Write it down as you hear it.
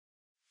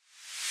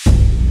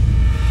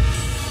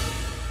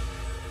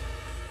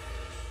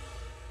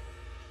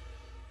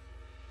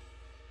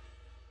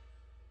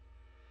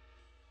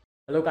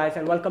Hello guys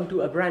and welcome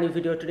to a brand new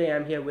video. Today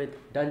I'm here with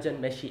Dungeon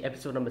Meshi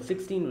episode number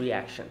 16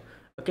 reaction.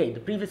 Okay, the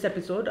previous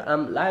episode,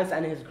 Laios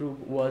and his group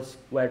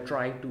were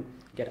trying to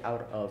get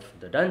out of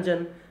the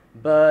dungeon,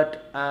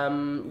 but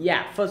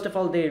yeah, first of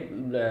all they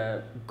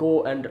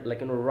go and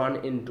run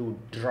into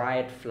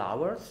dried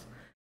flowers,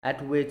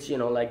 at which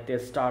they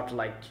start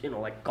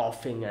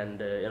coughing and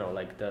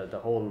like the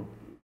whole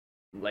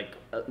like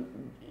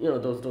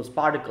those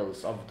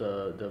particles of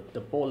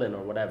the pollen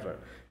or whatever,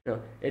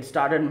 it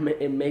started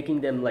making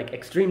them like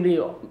extremely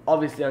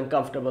obviously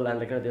uncomfortable, and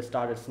they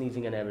started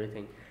sneezing and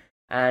everything.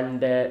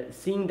 And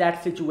seeing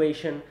that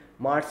situation,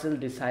 Marcel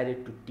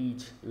decided to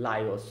teach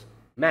Laios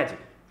magic,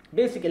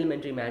 basic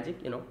elementary magic,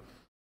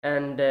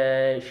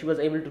 and she was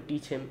able to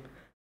teach him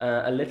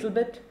a little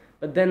bit.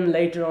 But then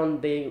later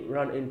on they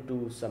run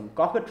into some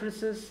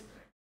cockatrices,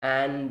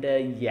 and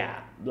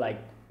yeah,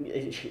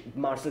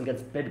 Marcel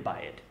gets bit by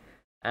it,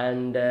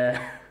 and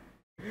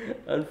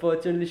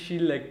unfortunately she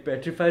like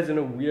petrifies in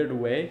a weird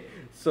way.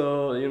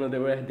 So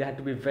they had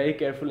to be very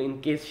careful in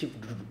case she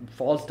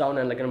falls down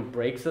and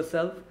breaks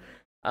herself.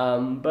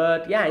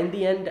 But yeah, in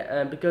the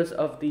end, because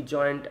of the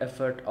joint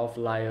effort of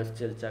Laios,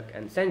 Chilchak,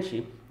 and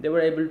Senshi, they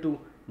were able to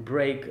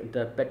break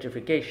the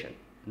petrification.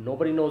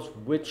 Nobody knows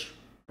which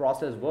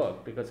process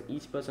worked because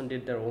each person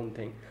did their own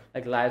thing.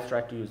 Like Laios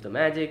tried to use the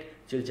magic,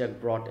 Chilchak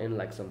brought in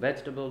like some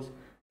vegetables,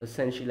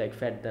 Senshi like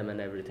fed them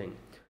and everything.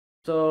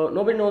 So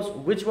nobody knows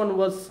which one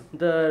was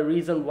the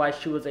reason why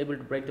she was able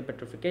to break the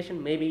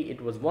petrification. Maybe it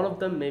was one of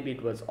them, maybe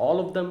it was all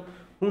of them,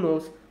 who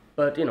knows.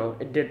 But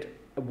it did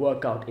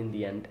work out in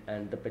the end,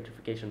 and the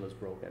petrification was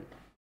broken.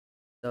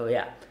 So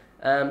yeah,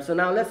 so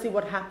now let's see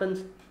what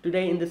happens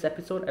today in this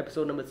episode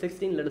number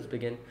 16. Let us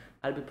begin.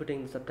 I'll be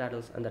putting the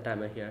subtitles and the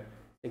timer here.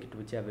 Sync it to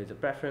whichever is your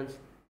preference,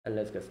 and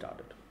let's get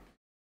started.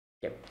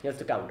 Okay, here's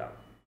the countdown.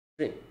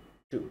 3,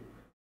 2,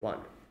 1,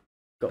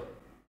 go.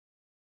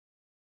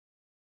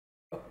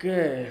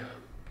 Okay.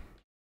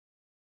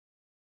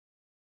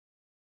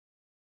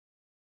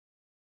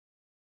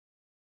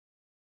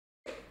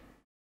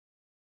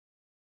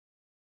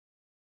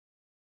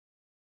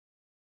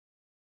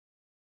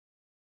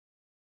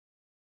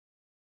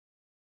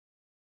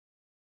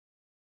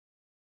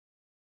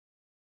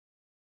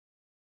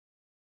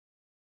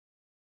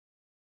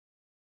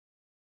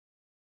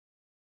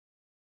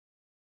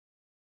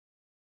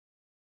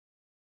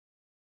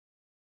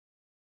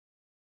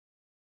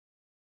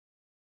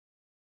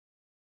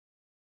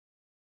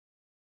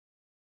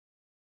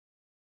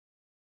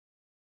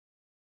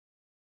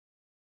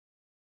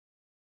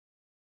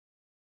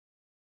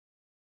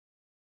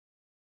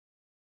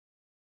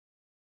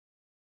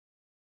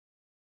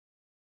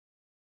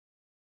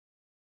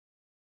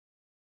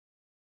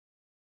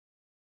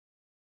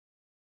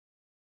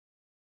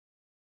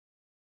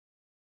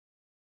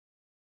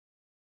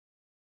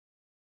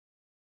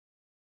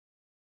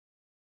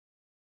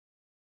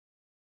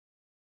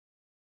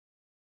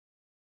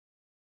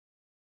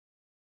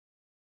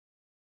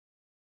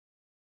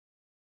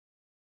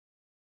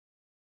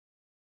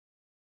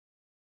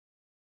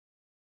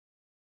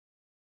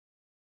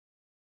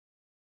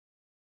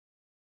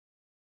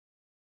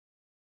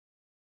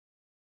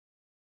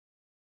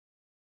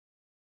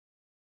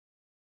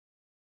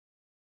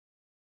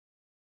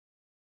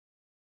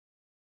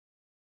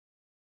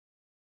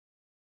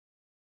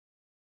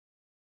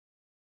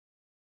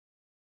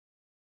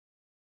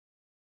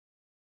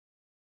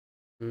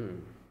 Hmm.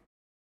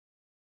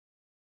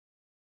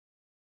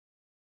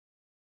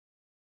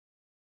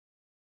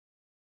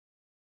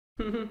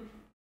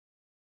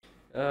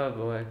 Oh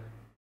boy.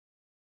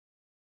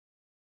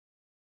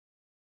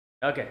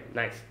 Okay,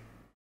 nice.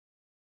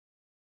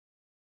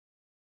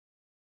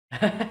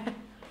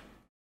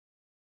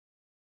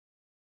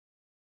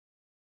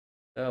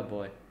 Oh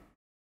boy.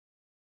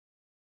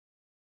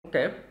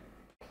 Okay.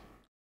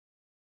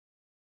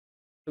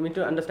 We need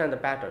to understand the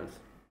patterns.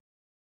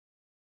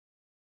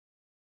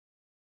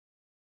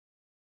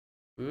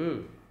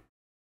 Hmm.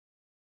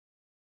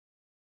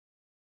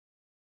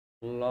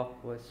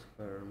 Clockwise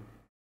firm.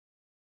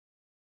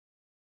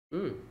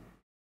 Hmm.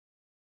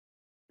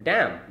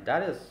 Damn,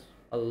 that is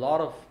a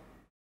lot of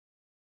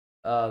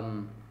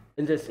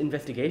in this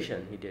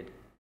investigation he did.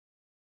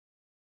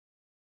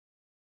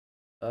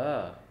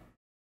 Ah.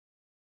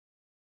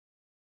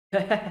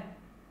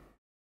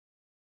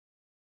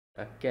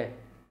 Okay.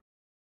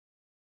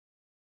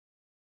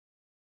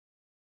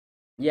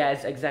 Yeah,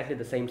 it's exactly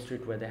the same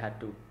street where they had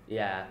to.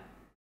 Yeah.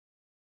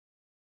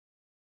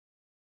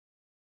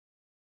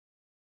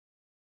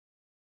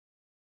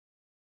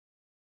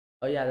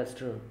 Oh yeah, that's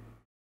true.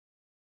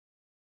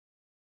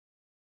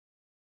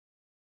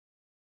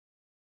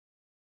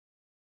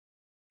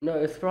 No,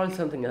 it's probably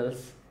something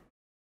else.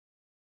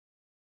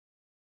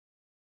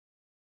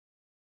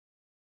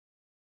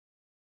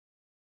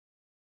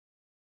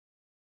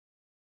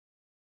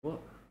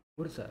 What?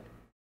 What is that?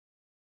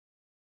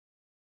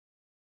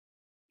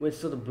 Wait,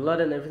 so the blood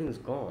and everything is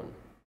gone.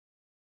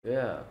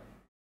 Yeah.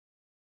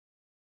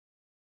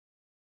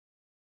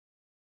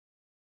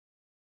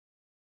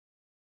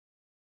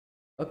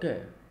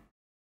 Okay.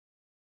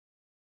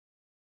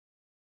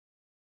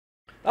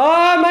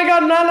 Oh my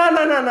god, no, no,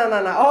 no, no, no,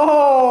 no, no.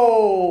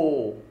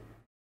 Oh!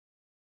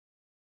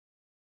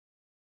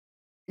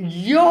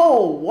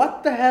 Yo,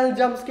 what the hell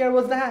jump scare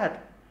was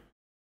that?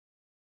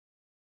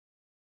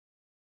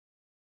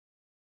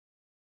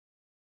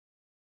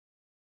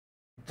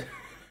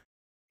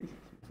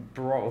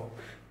 Bro.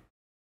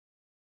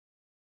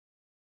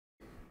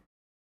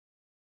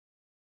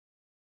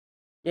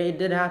 Yeah, it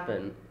did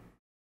happen.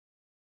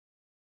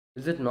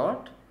 Is it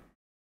not?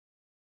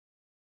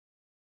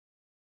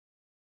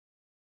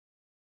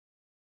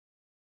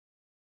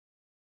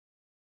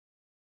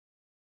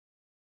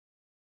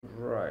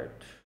 Right.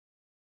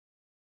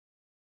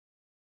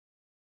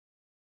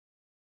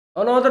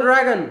 Oh no, the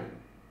dragon!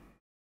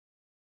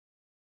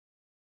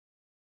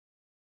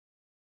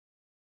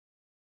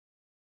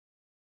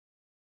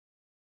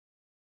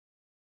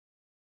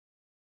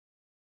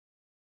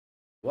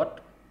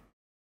 What?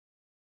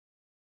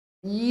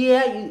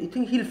 Yeah, you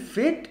think he'll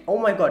fit? Oh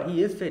my god,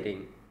 he is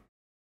fitting.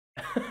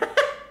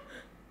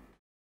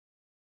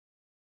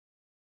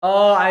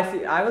 Oh, I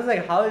see. I was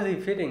like, how is he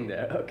fitting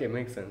there? Okay,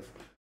 makes sense.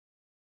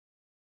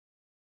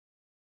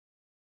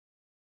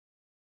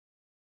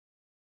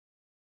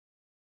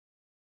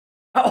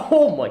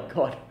 Oh my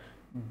god,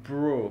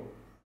 bro.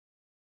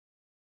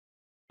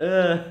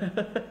 Uh,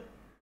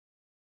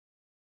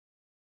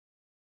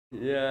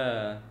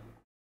 yeah.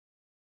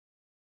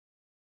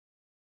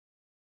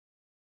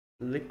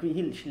 He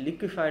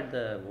liquefied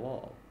the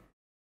wall.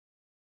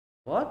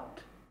 What?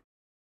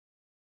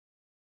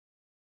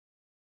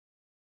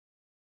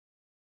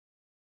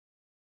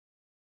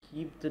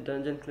 Keep the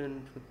dungeon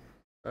clean.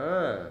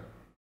 Ah,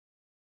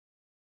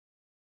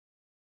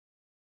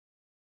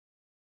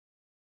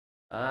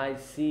 I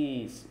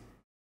see.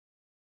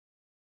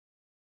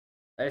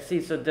 I see.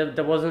 So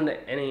there wasn't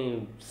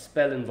any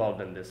spell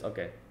involved in this.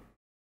 Okay.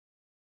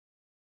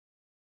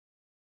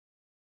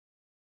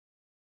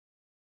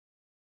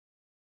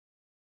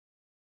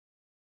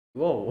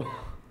 Whoa.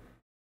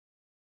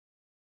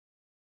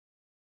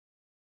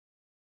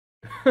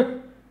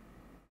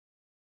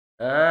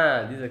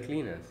 Ah, these are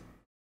cleaners.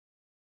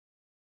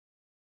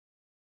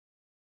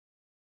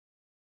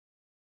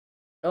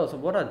 Oh, so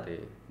what are they?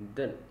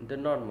 They're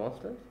not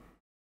monsters?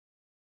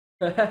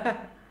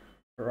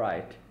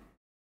 Right.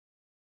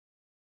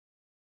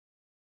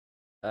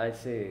 I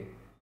see.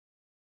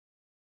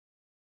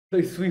 So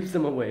he sweeps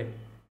them away.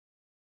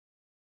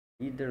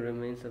 Eat the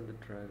remains of the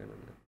dragon.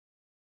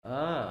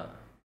 Ah.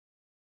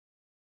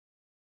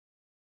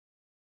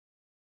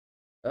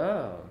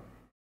 Oh.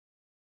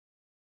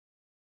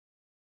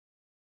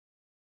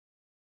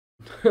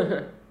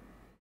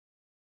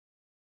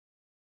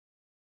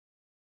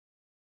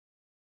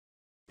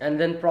 And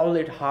then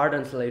probably it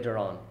hardens later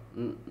on.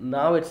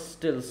 Now it's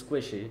still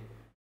squishy.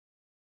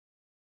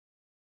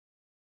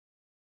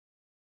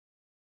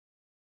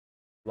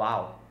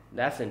 Wow,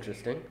 that's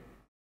interesting.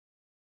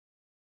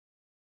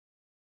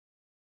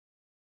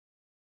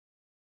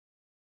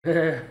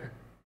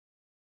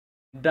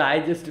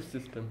 Digestive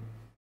system.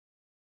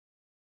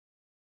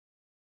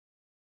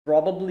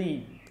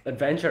 Probably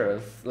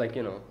adventurous, like,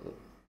 you know.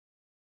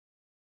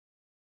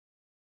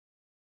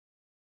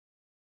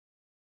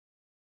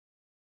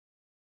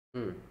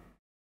 Hmm.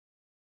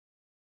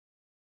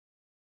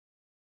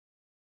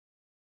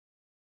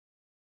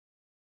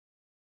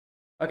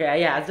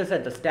 Okay, yeah, as I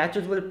said, the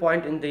statues will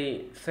point in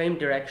the same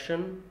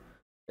direction.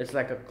 It's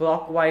like a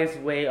clockwise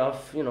way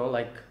of, you know,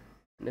 like,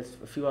 there's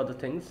a few other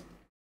things.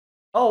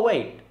 Oh,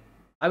 wait.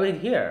 I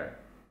mean, here.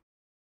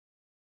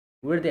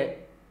 Where they.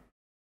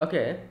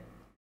 Okay.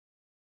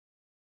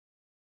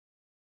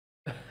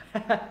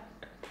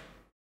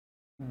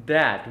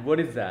 That. What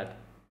is that?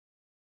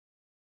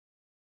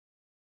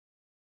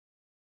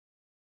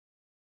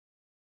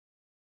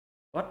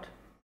 What?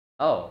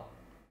 Oh.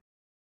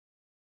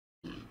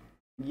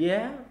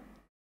 Yeah.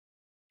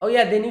 Oh,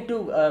 yeah, they need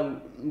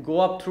to go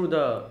up through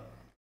the.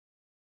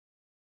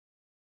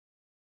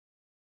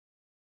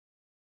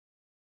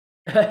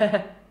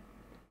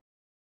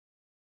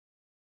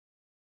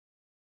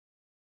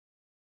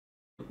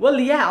 Well,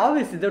 yeah,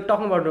 obviously, they're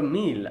talking about a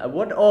meal.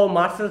 What? Oh,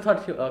 Marcel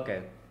thought you.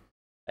 Okay.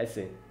 I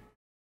see.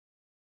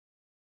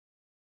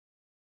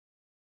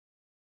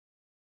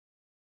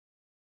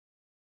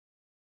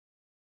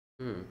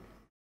 Hmm.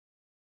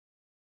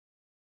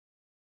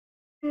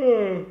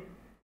 Hmm.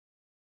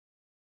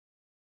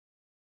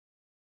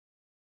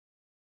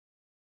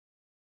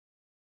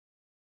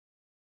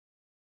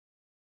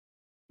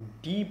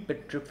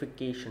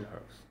 Depetrification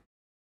herbs.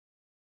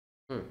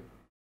 Hmm.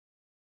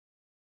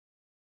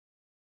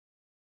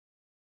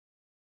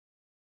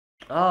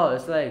 Oh,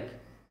 it's like.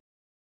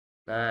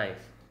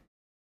 Nice.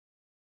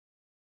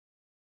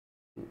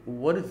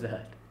 What is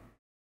that?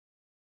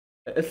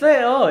 It's like.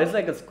 Oh, it's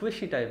like a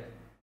squishy type.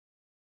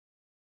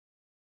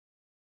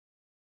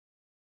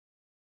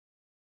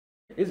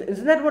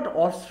 Isn't that what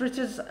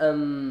ostriches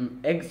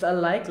eggs are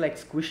like? Like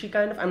squishy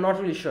kind of? I'm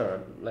not really sure.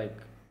 Like,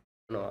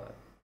 no.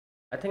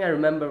 I think I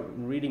remember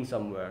reading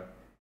somewhere.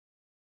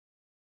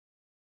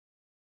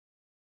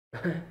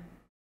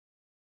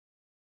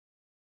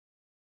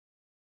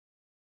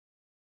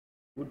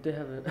 Would they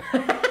have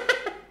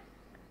a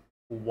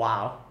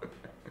wow.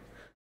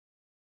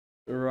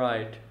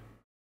 Right.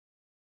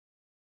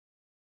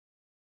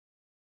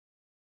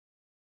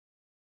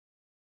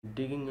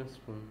 Digging a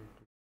spoon.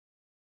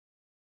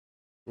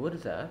 What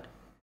is that?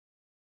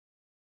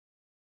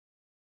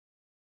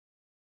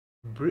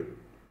 Bri-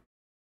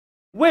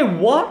 Wait,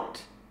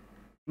 what?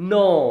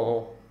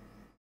 No.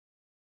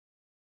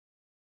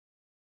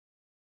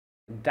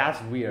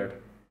 That's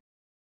weird.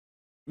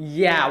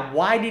 Yeah,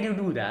 why did you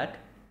do that?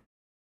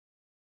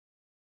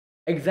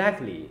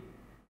 Exactly.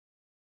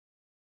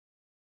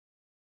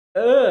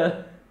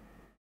 Ugh.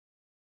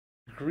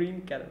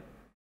 Green carrot.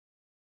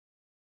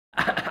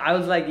 I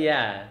was like,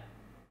 yeah.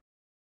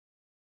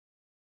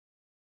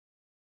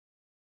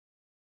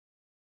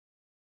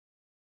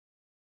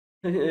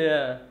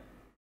 Yeah.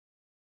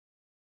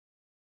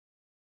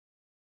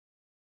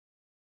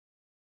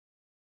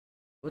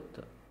 What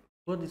the?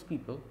 Who are these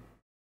people?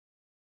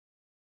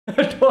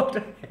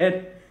 Doctor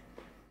Head.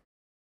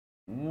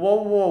 Whoa,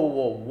 whoa,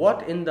 whoa.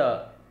 What in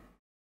the.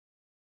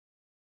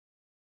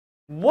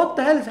 What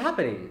the hell is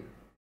happening?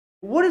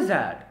 What is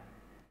that?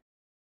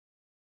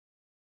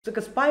 It's like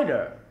a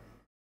spider.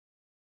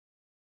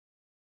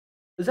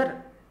 Is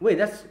that. Wait,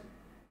 that's.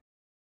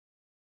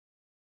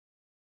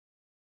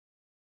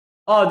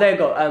 Oh, there you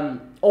go.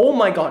 Oh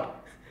my god.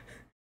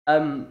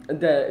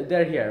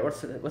 They're here.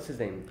 What's his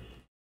name?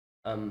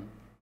 Um,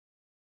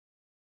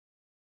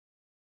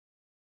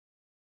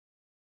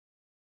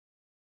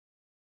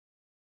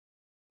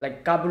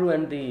 like Kabru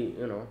and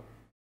the.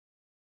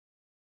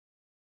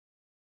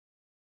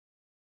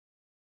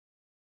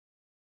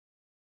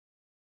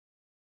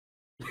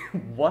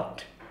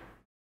 What?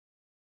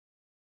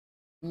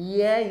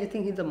 Yeah, you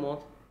think he's the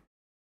most.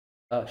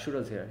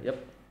 Shooter's here.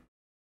 Yep.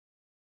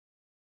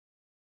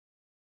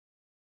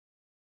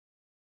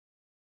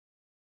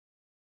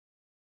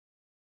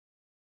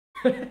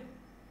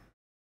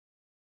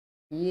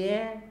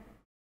 Yeah.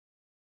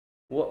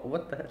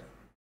 What the hell?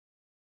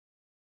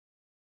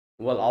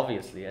 Well,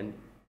 obviously, and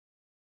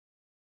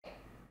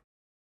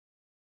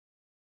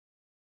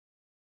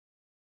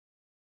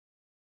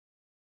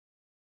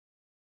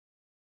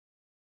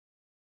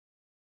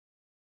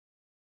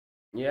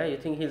yeah, you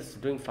think he's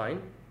doing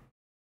fine?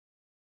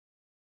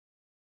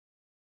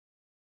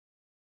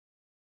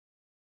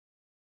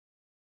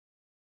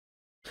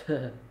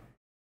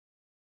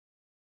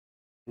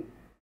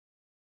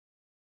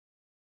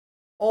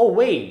 Oh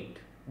wait,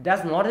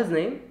 that's not his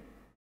name.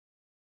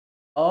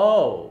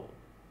 Oh,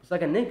 it's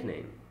like a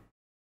nickname.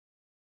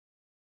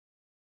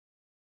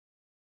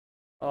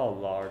 Oh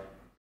Lord.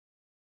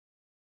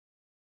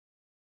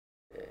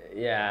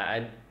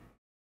 Yeah,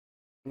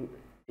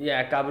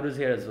 yeah, Kaburu's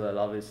here as well,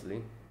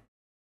 obviously.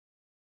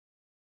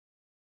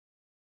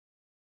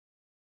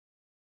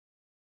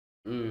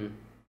 Mm.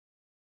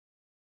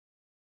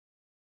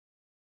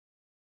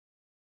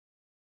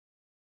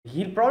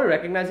 He'll probably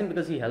recognize him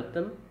because he helped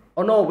them.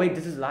 Oh no, wait,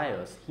 this is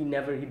Laios.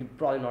 He'd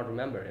probably not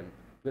remember him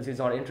because he's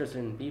not interested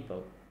in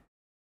people.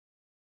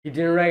 He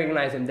didn't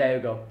recognize him. There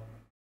you go.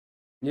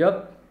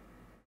 Yep.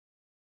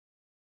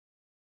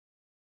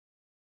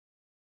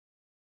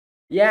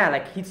 Yeah,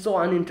 like he's so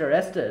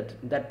uninterested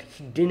that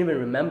he didn't even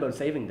remember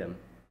saving them.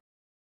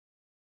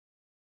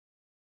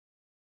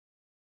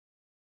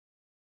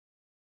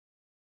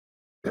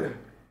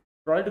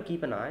 Probably to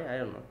keep an eye. I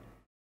don't know.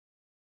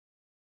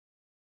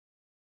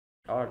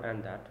 Or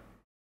and that.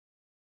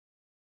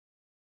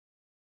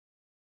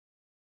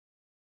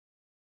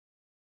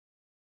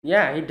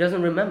 Yeah, he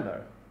doesn't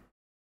remember.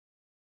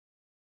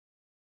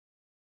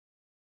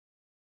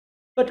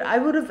 But I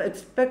would have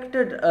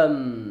expected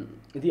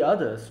the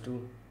others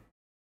to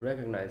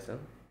recognize him,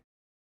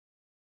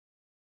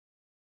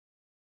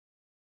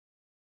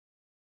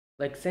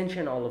 like Senshi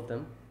and all of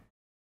them.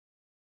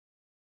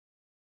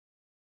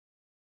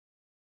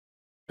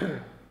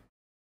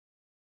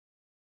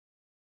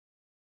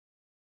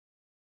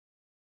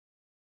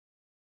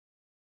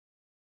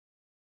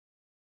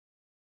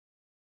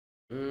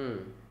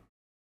 Mm,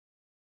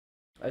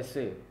 I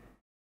see.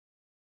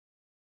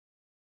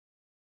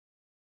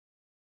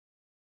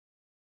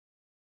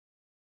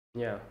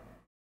 Yeah.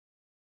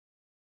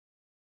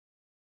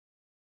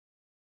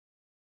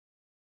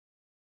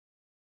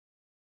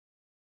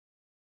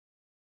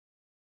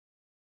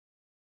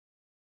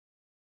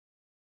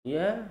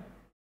 Yeah.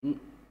 Mm,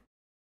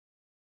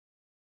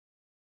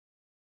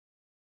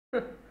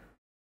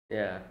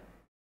 yeah.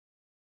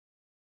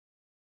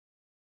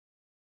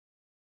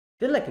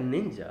 They're like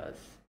ninjas.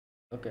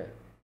 Okay.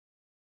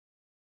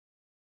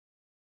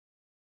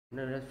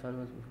 No, that's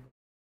fun.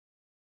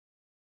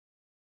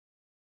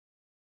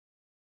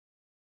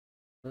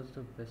 Was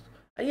the best.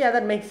 Yeah,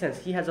 that makes sense.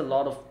 He has a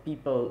lot of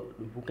people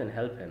who can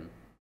help him.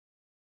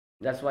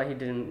 That's why he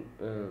didn't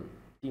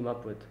team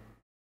up with.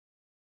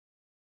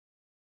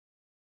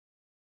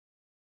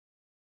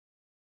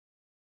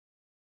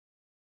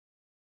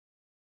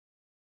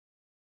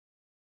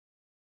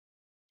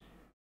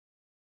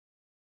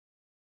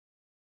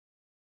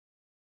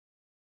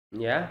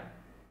 Yeah.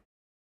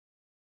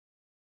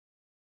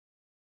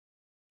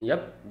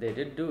 Yep, they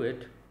did do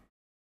it.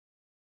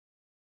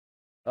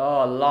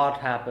 Oh, a lot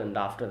happened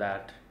after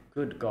that.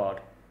 Good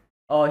God.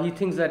 Oh, he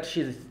thinks that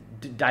she's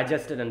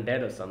digested and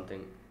dead or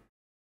something.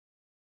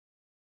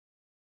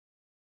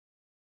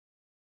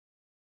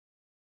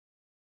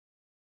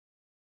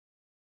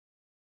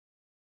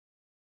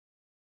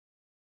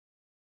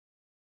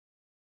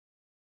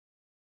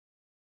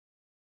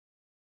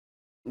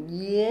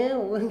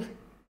 Yeah.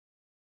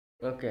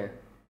 Okay.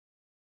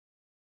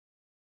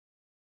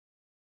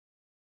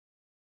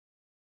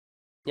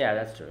 Yeah,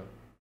 that's true.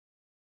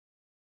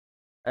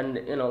 And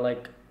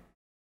like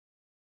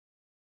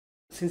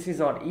since he's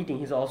not eating,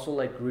 he's also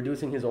like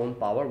reducing his own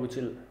power, which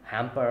will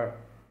hamper.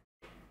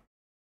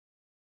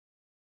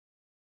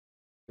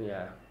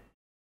 Yeah,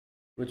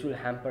 which will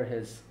hamper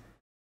his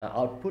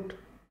output.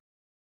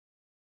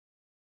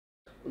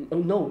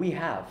 No, we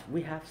have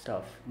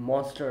stuff,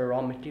 monster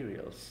raw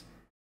materials.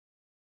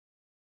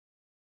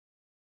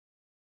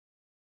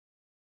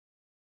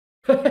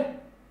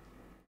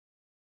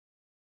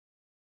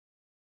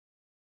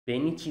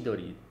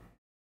 Benichidori.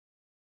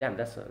 Damn,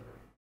 that's a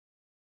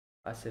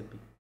asabi.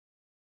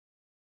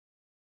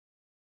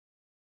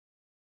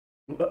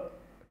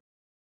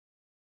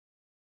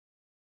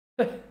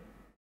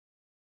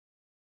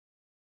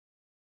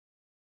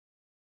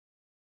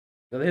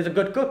 Well, he's a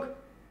good cook.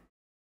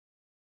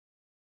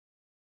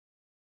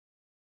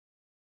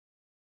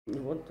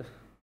 What the?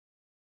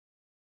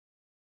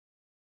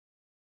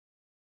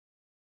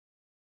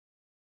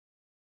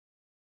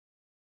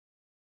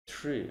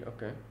 Tree.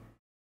 Okay.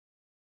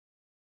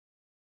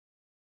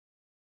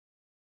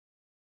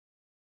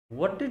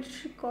 What did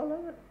she call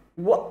her?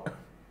 What?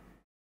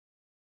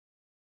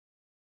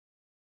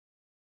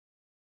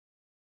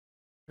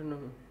 I don't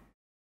know.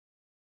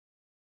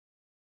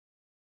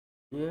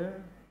 Yeah.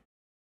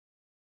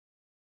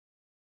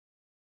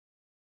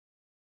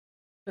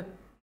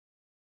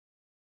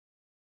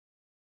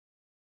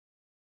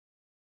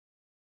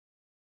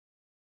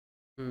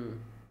 Hmm.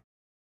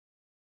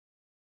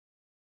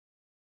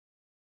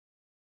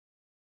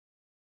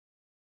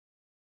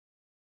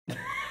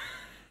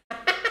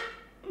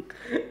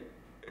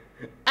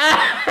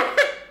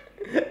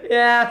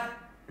 Yeah.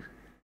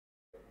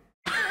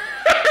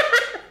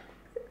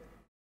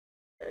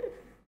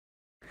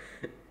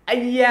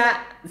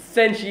 Yeah.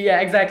 Senshi. Yeah.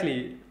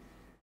 Exactly.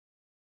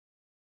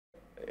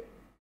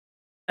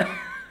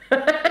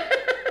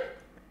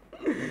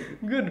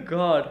 Good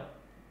God.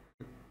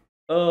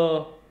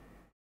 Oh.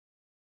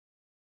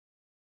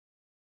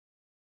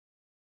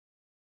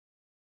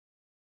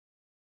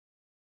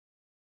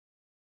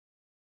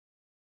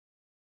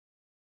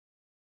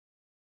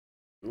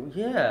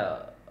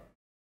 Yeah.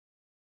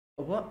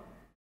 What?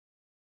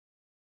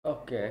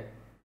 Okay.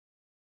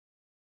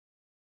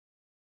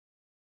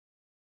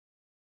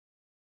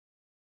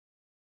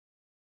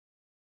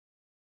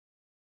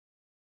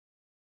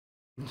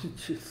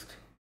 Just.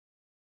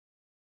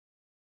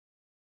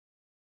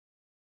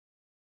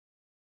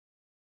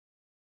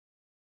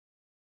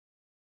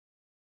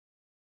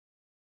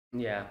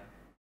 Yeah.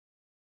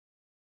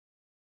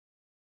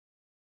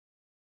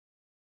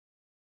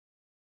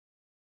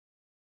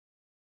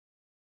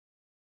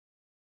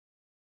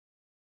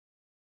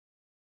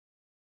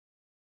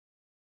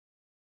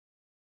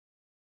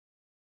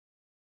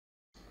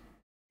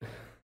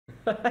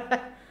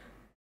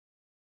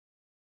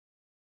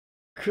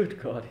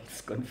 Good God,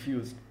 he's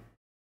confused.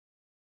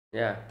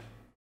 Yeah.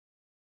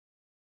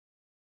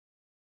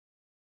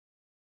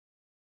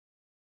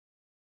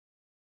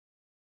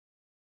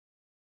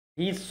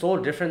 He's so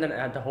different than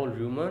at the whole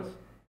rumors.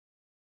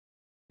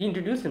 He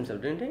introduced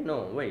himself, didn't he?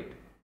 No, wait.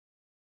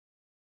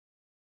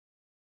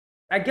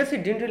 I guess he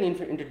didn't really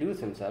introduce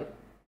himself.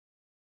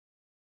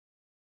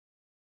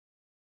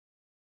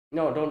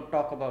 No, don't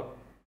talk about.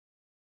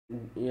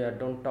 Yeah,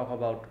 don't talk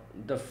about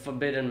the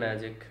forbidden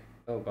magic.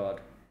 Oh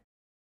God.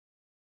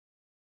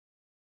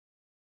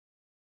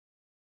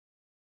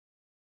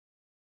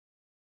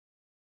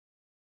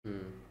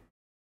 Hmm.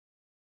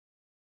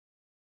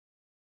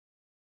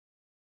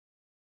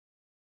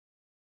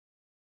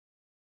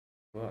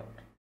 What?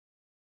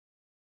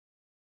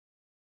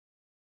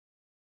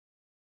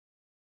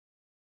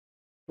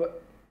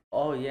 What?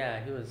 Oh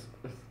yeah, he was.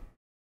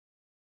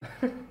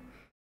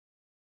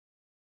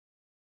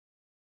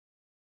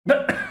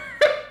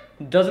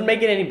 Doesn't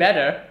make it any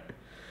better,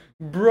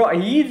 bro.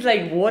 He's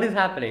like, what is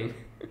happening?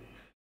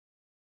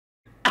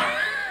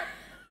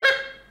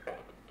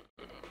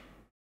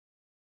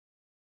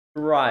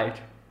 Right.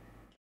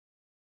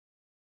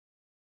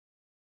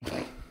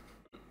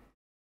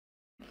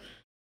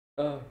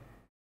 Uh,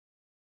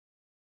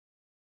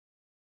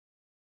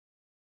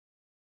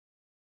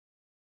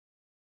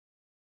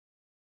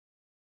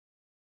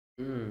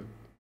 mm.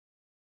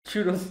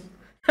 Churros.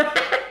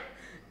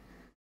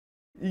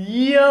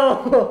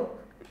 Yo.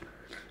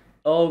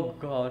 Oh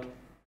God.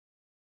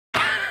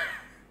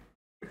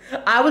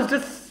 I was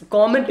just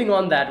commenting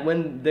on that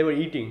when they were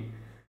eating.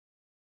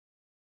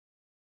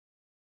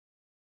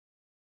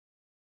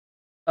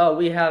 Oh,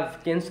 we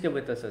have Kensuke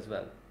with us as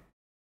well.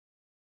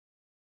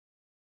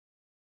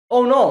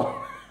 Oh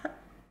no!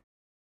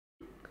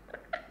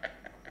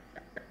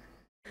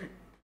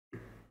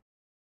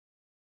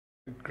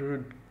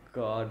 Good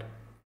God.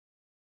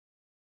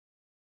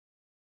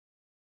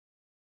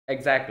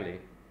 Exactly.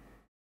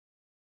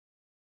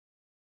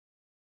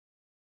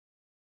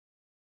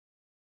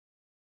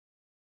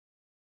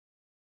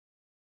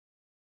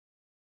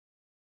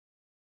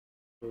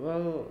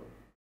 Well,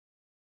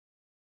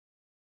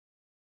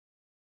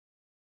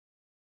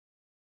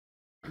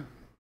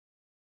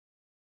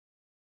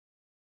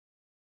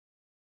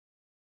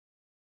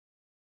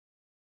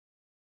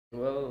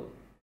 well,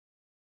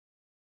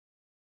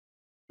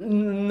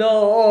 no,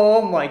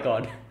 oh my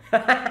God.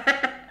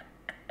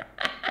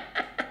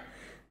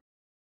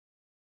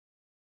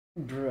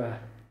 Bruh.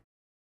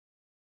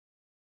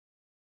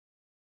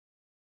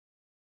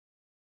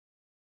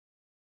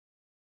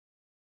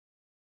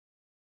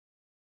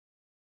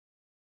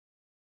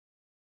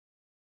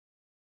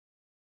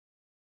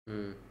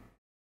 Hmm.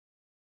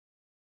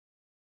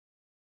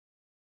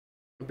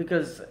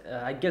 Because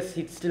I guess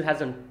he still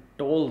hasn't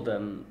told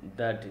them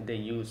that they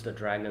use the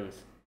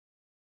dragons.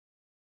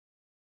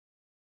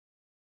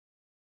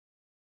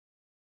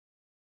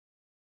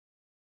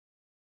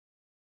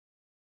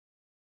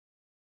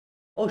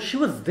 Oh, she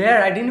was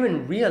there. I didn't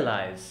even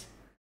realize.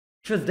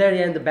 She was there,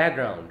 yeah, in the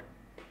background.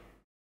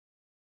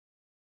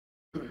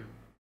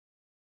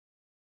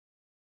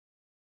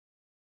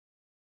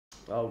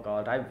 Oh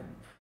God, I.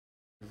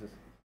 This is-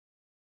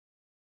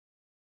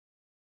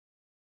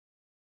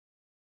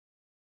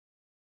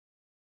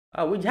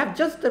 we have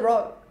just the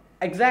raw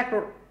exact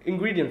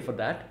ingredient for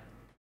that.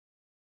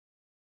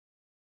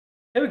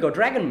 Here we go,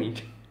 dragon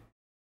meat.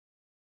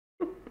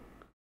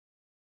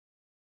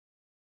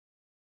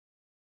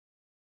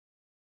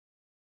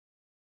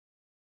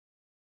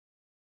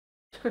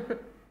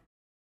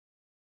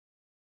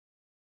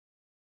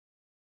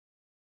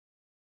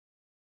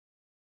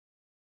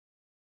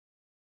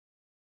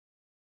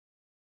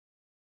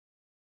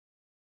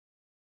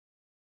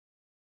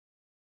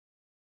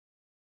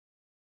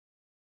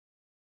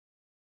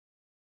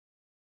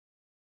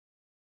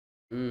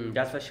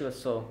 That's why she was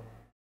so.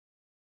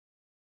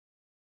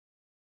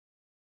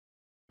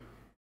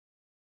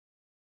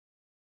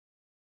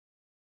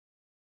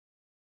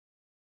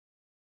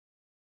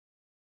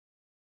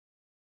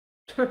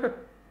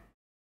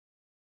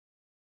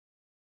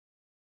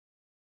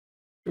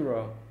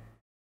 Bro.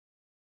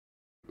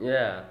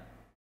 Yeah.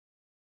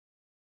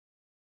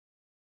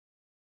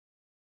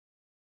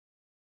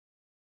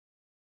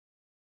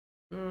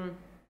 Mm.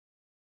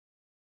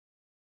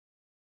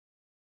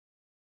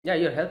 Yeah,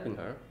 you're helping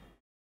her.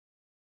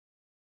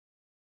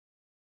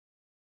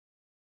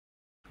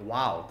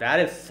 Wow, that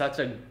is such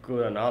a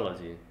good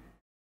analogy.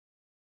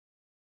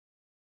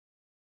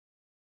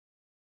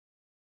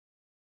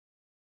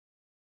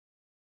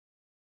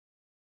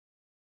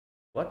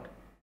 What?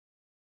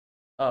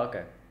 Oh,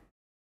 okay.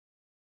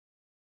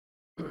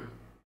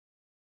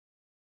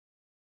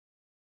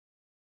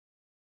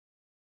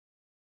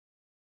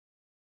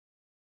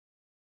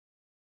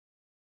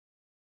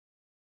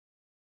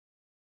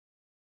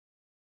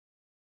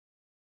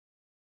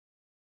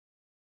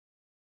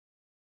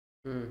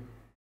 Hmm.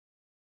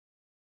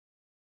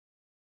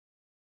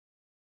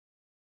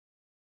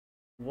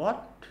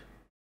 What?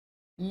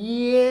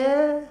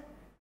 Yeah.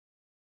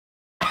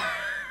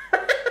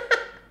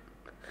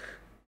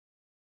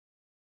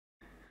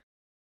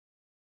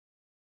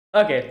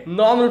 Okay,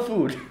 normal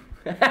food.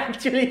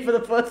 Actually, for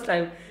the first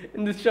time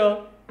in this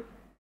show.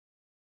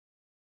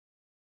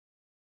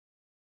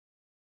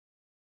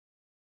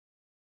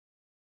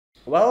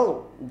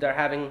 Well, they're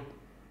having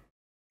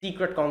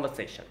secret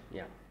conversation.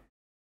 Yeah.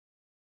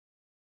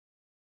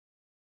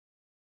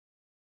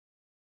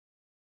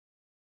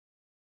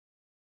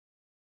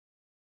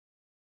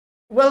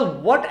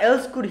 Well, what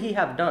else could he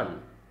have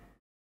done?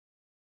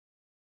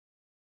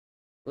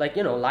 Like,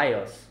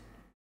 liars.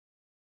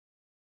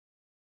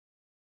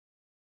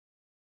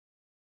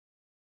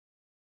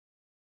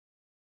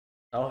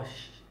 Oh,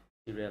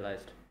 she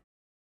realized.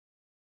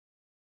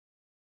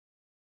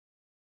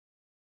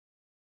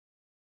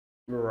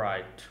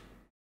 Right.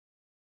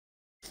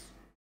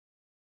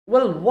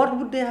 Well, what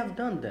would they have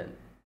done then?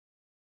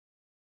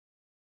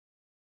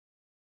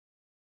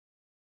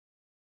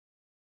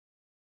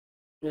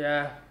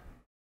 Yeah.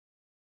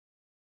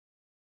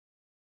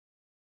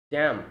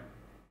 Damn.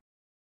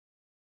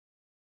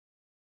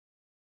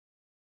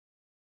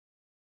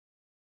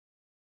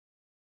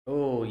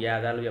 Oh, yeah,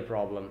 that'll be a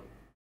problem.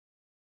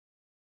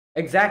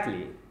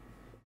 Exactly.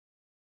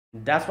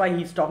 That's why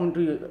he's talking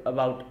to you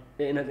about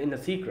in a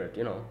secret.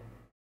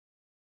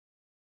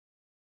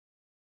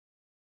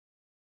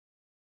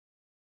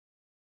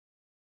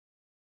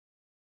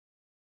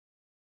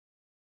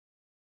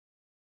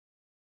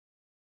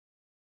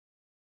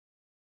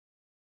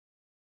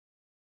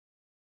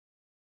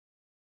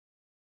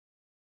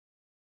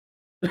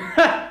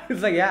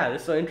 It's like, yeah,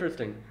 it's so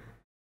interesting.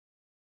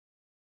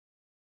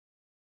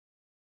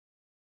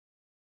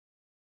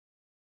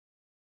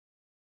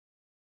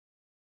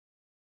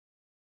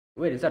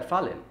 Wait, is that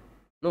Falin?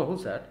 No,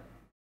 who's that?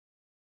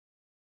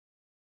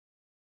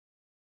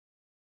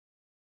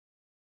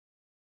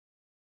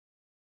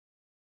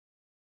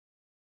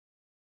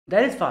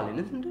 That is Falin,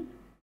 isn't it?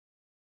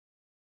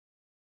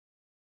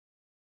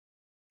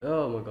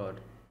 Oh my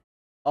god.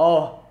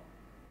 Oh,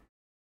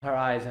 her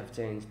eyes have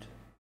changed.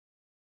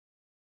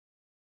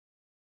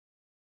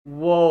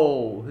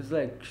 Whoa,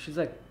 she's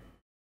like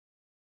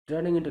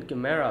turning into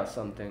Chimera or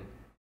something.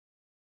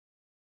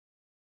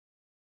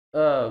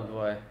 Oh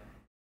boy.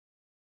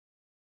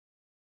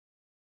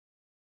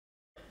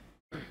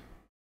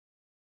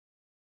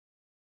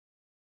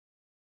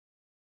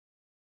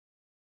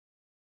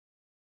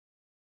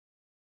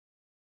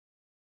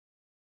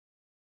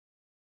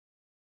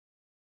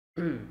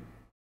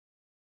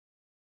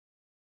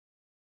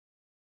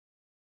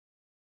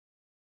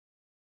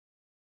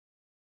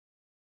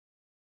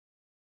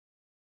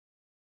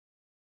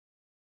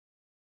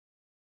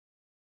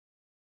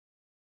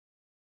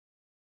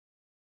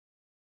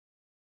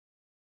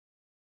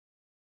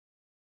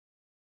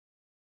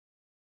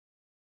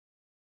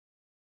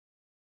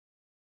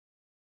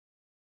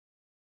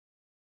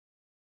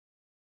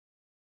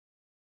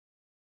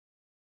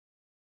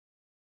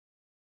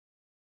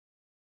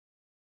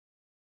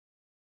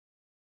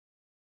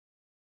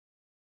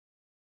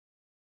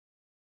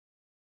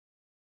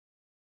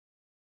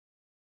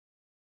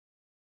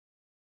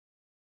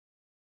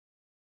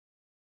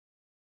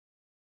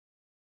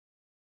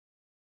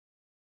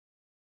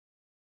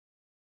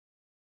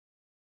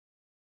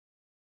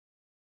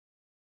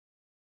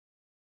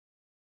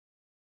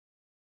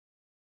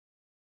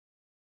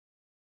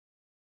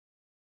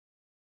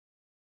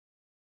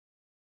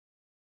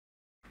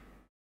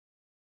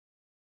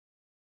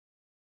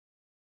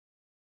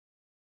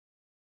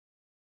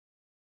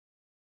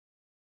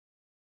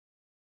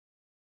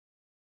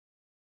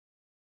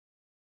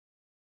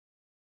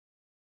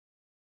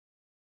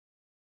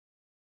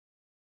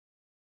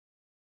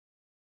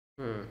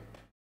 Hmm.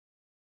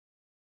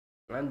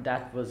 And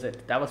that was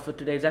it. That was for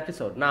today's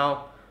episode.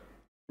 Now,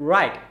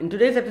 right, in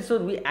today's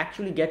episode, we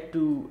actually get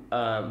to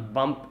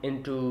bump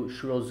into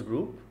Shuro's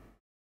group,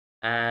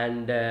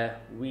 and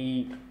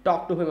we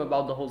talk to him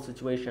about the whole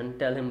situation,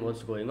 tell him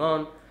what's going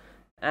on,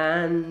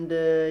 and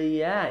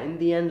yeah, in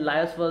the end,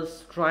 Laios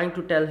was trying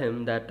to tell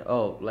him that,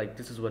 oh, like,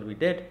 this is what we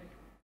did,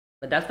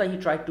 but that's why he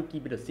tried to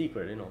keep it a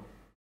secret, you know.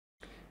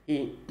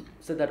 He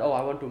said that, oh,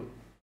 I want to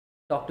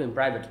talk to him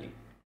privately.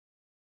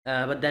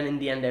 But then in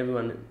the end,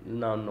 everyone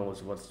now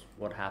knows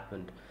what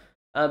happened.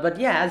 But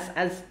yeah,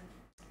 as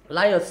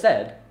Laios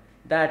said,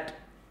 that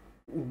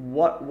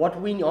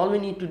what we all we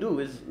need to do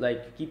is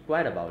like keep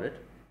quiet about it.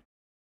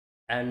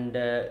 And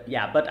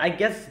yeah, but I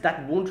guess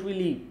that won't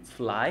really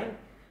fly,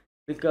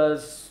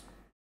 because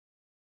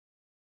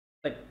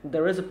like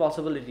there is a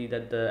possibility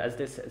that as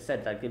they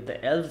said, like if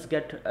the elves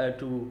get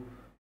to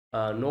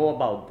know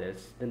about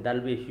this, then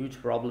that'll be a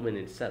huge problem in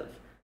itself.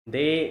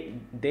 They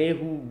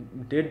who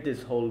did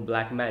this whole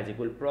black magic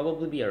will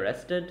probably be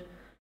arrested,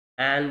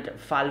 and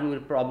Falin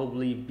will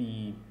probably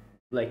be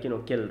like, you know,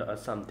 killed or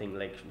something.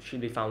 Like she'll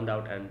be found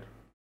out, and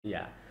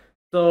yeah.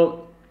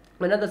 So,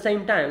 but at the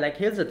same time, like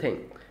here's the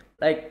thing,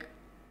 like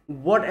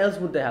what else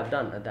would they have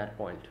done at that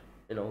point?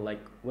 You know,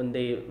 like when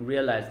they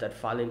realized that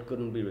Falin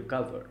couldn't be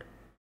recovered,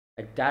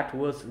 like that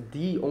was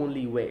the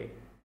only way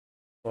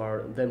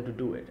for them to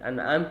do it. And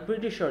I'm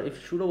pretty sure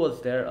if Shuro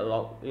was there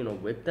along, you know,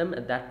 with them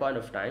at that point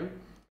of time,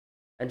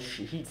 and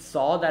he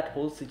saw that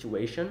whole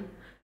situation,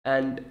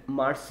 and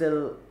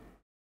Marcel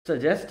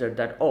suggested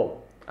that,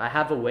 oh, I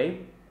have a way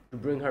to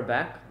bring her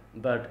back,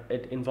 but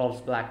it involves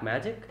black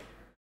magic,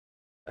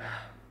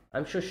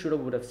 I'm sure Shuro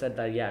would have said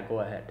that, yeah, go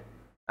ahead.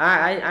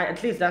 I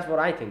at least that's what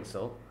I think,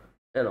 so,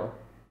 you know.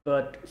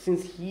 But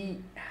since he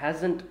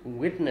hasn't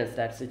witnessed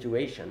that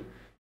situation,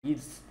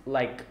 he's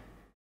like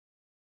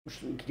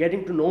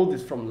getting to know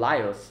this from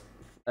Laios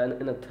and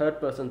in a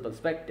third person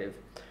perspective.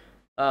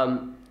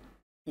 um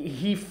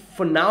he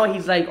for now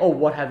he's like, oh,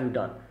 what have you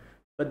done?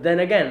 But then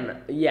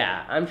again,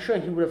 yeah, I'm sure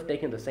he would have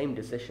taken the same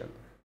decision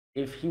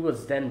if he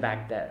was then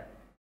back there,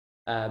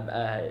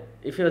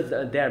 if he was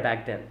there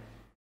back then.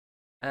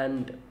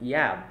 And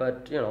yeah,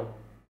 but you know,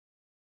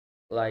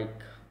 like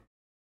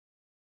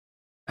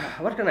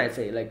what can I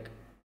say, like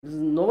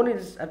no one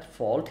is at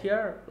fault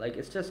here, like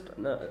it's just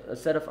a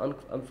set of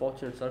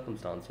unfortunate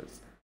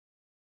circumstances.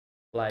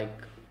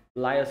 Like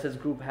Laios's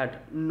group had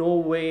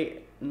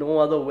no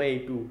other way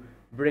to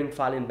bring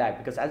Falin back,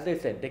 because as they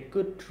said, they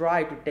could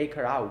try to take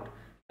her out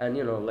and,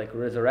 you know, like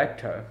resurrect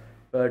her.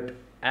 But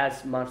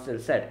as Marcel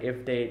said,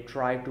 if they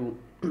try to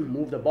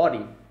move the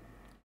body,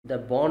 the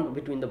bond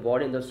between the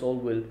body and the soul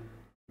will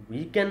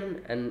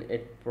weaken, and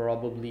it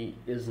probably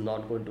is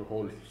not going to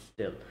hold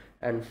still.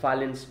 And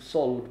Falin's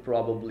soul would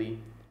probably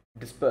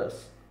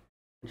disperse.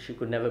 She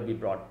could never be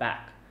brought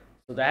back.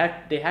 So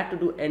that they had to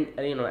do, and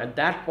you know, at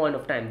that point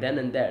of time, then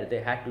and there,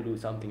 they had to do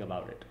something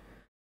about it.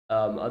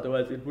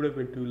 Otherwise, it would have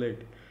been too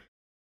late.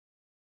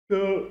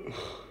 So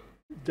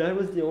that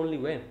was the only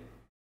way.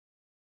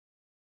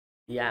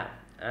 Yeah,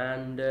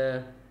 and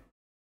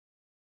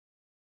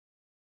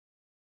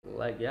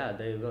like yeah,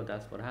 there you go.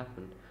 That's what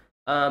happened.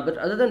 But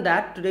other than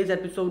that, today's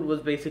episode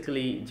was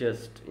basically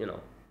just, you know,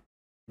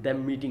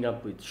 them meeting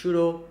up with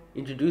Shuro,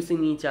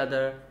 introducing each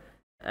other,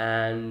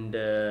 And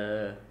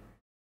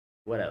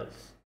what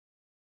else?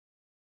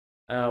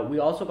 We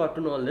also got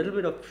to know a little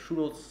bit of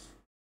Shuro's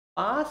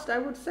past, I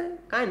would say,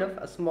 kind of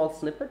a small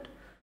snippet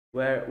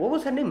where, what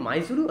was her name,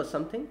 Maizuru or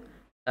something?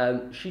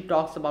 She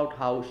talks about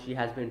how she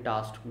has been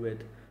tasked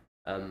with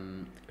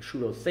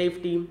Shuro's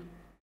safety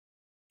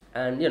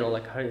and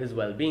like his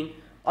well-being.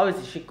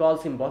 Obviously, she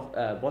calls him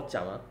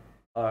Bochama,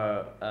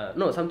 or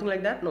no, something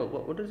like that. No,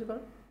 what does he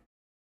call?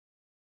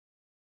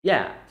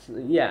 Yeah,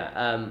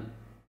 yeah,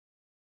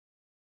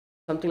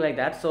 something like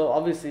that. So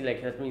obviously,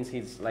 like that means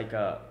he's like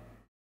a,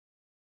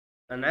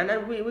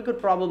 and we could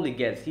probably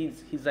guess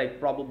he's like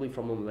probably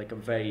from like a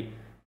very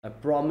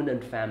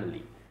prominent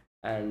family,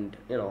 and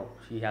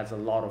he has a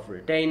lot of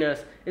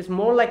retainers. It's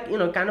more like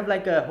kind of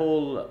like a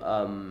whole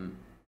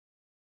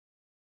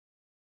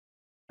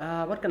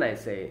what can I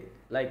say,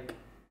 like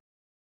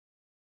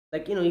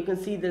you can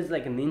see there's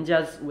like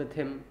ninjas with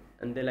him,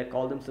 and they like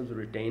call themselves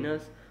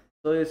retainers.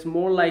 So it's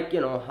more like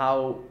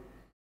how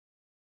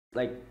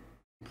like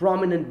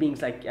prominent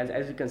beings, like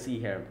as you can see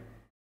here,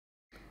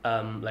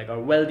 like our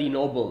wealthy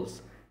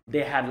nobles,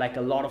 they had like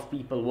a lot of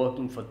people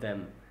working for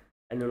them,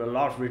 and a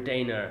lot of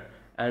retainer,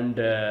 and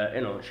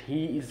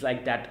he is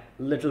like that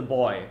little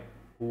boy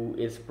who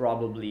is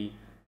probably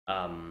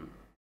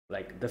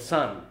like the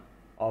son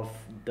of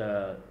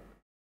the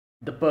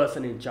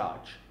person in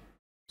charge.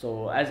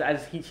 So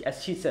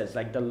as she says,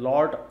 like the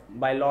Lord,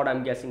 by Lord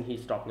I'm guessing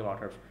he's talking about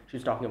her.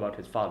 She's talking about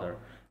his father.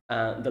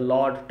 The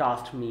Lord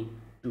tasked me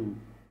to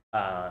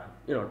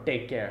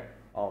take care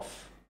of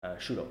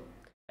Shuro,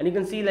 and you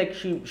can see like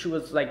she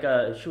was like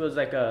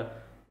a,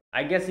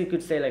 I guess you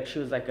could say like she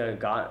was like a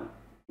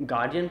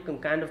guardian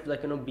kind of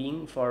like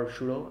being for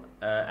Shuro,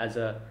 as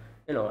a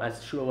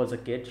as Shuro was a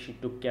kid, she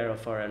took care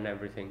of her and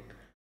everything.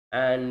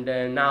 And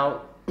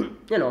now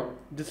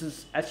this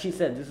is, as she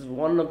said, this is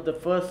one of the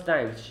first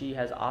times she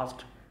has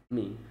asked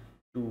me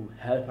to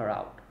help her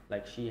out.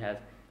 Like he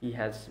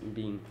has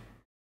been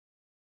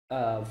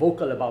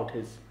vocal about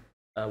his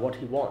what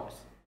he wants.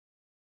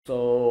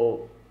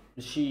 So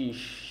she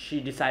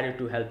decided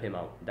to help him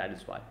out. That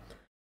is why.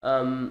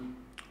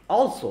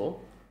 Also,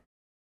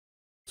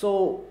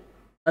 so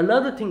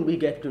another thing we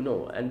get to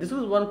know, and this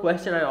was one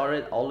question I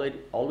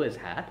always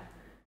had: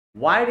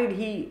 why did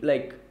he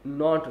like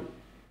not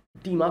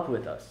team up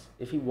with us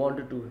if he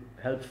wanted to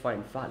help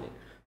find Falin?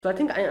 So I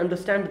think I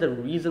understand the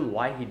reason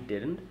why he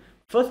didn't.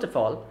 First of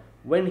all,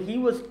 when he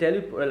was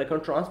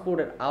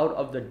transported out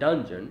of the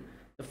dungeon,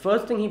 the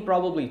first thing he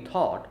probably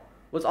thought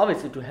was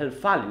obviously to help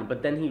Falin,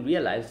 but then he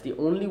realized the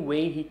only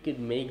way he could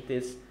make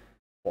this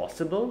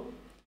possible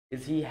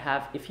is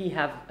if he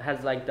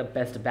has like the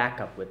best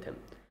backup with him,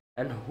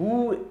 and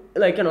who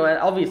and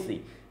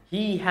obviously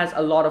he has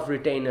a lot of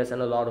retainers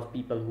and a lot of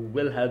people who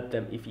will help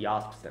them if he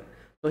asks them.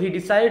 So he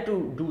decided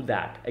to do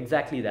that,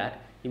 exactly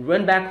that. He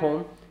went back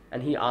home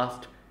and he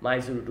asked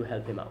Maizuru to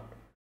help him out.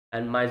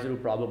 And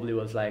Maizuru probably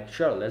was like,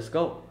 sure, let's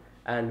go.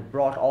 And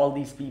brought all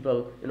these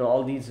people,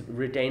 all these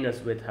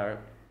retainers with her.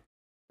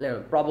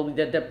 Probably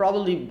they're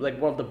probably like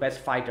one of the best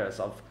fighters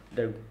of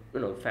their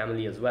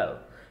family as well.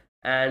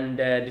 And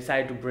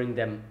decided to bring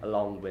them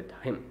along with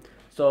him.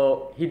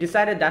 So he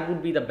decided that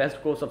would be the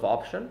best course of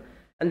option.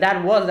 And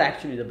that was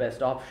actually the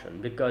best option,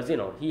 because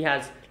he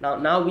has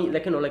now we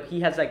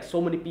he has like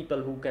so many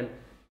people who can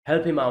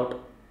help him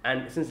out.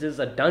 And since this is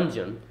a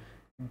dungeon,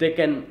 they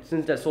can,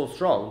 since they're so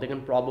strong, they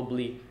can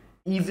probably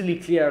easily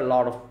clear a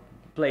lot of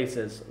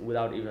places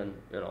without even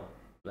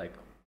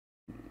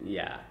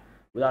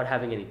without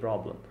having any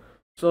problem.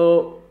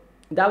 So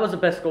that was the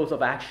best course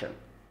of action.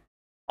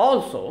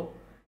 Also,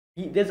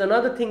 there's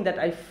another thing that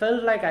I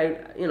felt like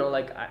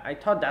I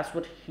thought that's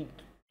what he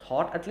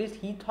thought. At least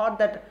he thought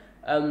that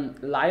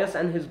Laios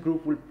and his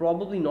group will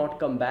probably not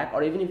come back,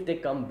 or even if they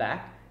come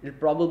back, it'll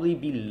probably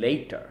be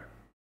later.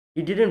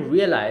 He didn't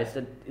realize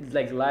that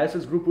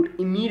Laios' group would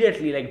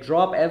immediately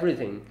drop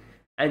everything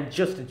and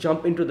just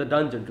jump into the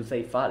dungeon to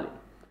save Falin.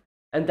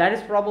 And that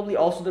is probably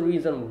also the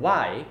reason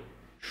why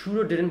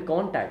Shuro didn't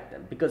contact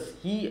them, because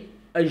he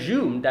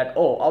assumed that,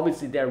 oh,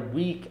 obviously they're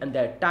weak and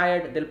they're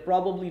tired, they'll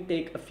probably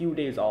take a few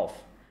days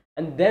off,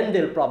 and then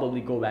they'll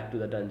probably go back to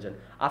the dungeon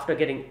after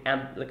getting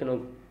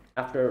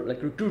after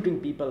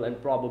recruiting people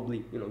and probably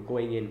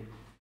going in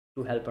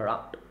to help her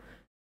out.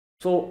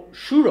 So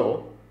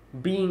Shuro,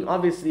 being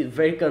obviously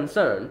very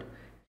concerned,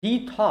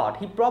 he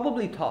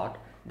probably thought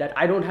that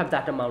I don't have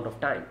that amount of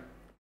time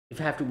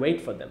if I have to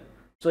wait for them.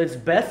 So it's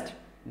best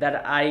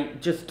that I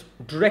just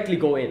directly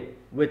go in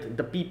with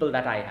the people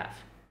that I have.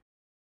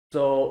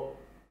 So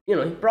he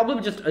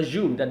probably just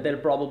assumed that they'll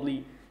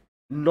probably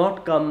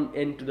not come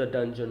into the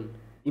dungeon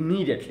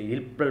immediately.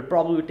 He'll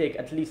probably take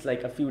at least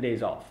a few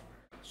days off.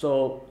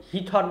 So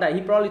he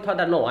probably thought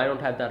that, no, I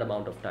don't have that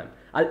amount of time,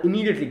 I'll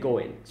immediately go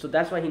in. So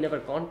that's why he never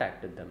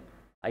contacted them,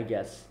 I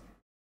guess.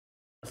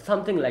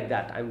 Something like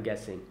that, I'm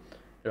guessing.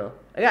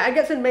 I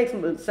guess it makes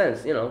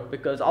sense,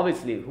 because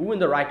obviously who in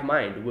the right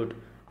mind would,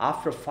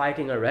 after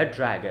fighting a red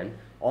dragon,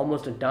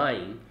 almost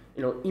dying,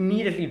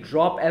 immediately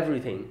drop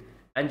everything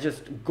and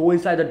just go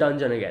inside the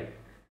dungeon again,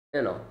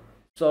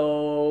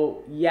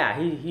 So yeah,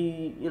 he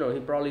he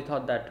probably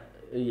thought that,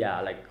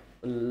 yeah, like,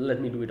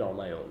 let me do it on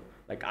my own.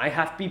 Like, I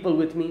have people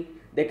with me,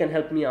 they can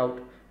help me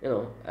out,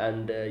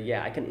 and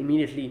yeah, I can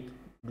immediately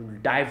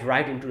dive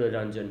right into the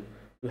dungeon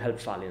to help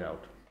Falin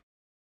out.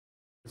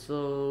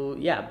 So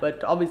yeah,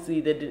 but obviously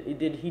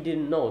he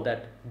didn't know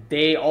that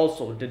they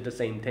also did the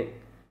same thing,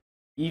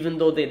 even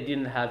though they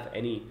didn't have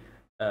any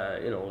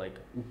like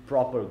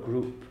proper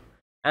group.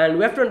 And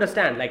we have to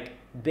understand, like,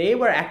 they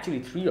were actually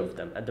three of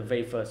them at the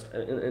very first,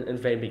 in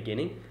the very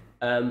beginning.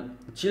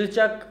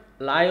 Chilchak,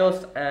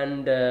 Laios,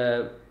 and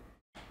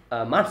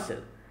Marcel.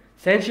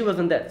 Senshi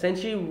wasn't there.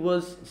 Senshi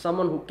was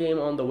someone who came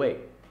on the way,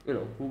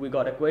 who we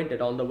got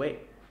acquainted on the way.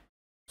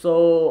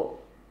 So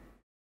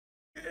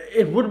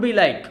it would be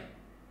like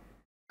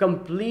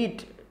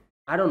complete,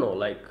 I don't know,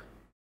 like,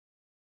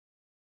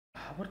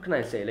 what can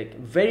I say, like,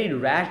 very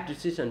rash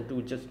decision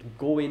to just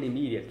go in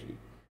immediately,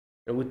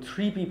 with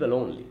three people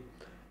only.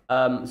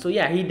 So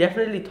yeah, he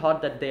definitely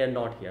thought that they are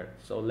not here,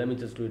 so let me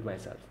just do it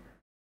myself.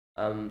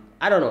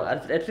 I don't know,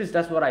 at least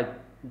that's what I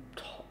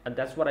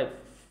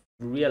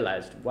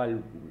realized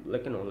while,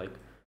 like,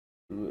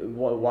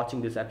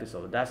 watching this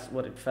episode. That's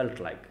what it felt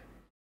like.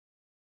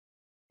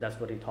 That's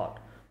what he thought.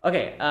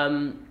 Okay,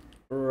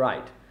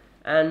 right.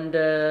 And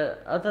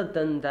other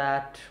than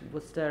that,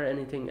 was there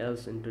anything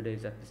else in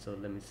today's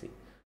episode? Let me see.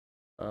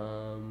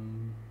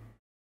 Um,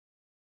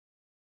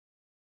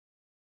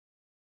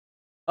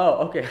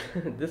 oh, okay.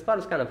 This part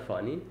is kind of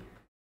funny.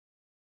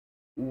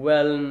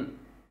 Well,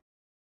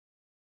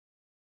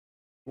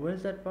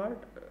 where's that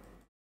part?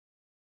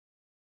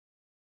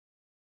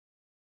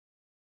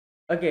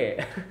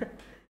 Okay.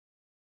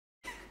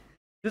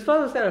 This part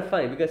was kind of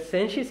funny because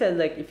Senshi says,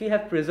 like, if you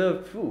have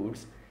preserved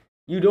foods,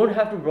 you don't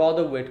have to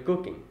bother with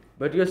cooking,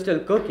 but you're still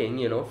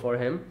cooking, for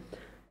him.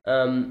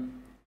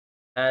 Um,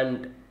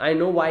 and I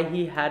know why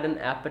he had an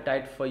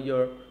appetite for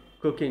your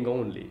cooking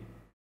only.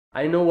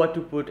 I know what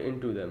to put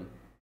into them.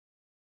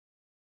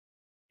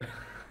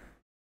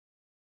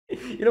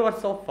 You know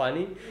what's so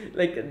funny?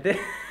 Like,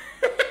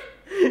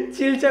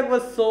 Chilchak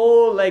was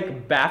so,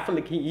 like,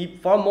 baffled.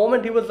 For a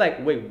moment he was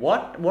like, wait,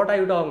 what are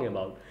you talking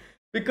about?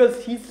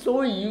 Because he's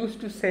so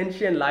used to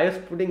Senshi and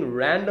Laios putting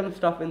random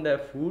stuff in their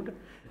food.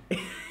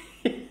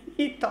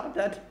 He thought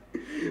that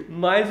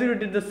Maizuru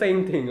did the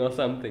same thing or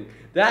something.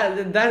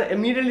 That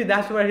immediately,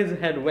 that's where his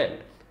head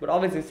went. But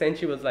obviously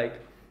Senshi was like,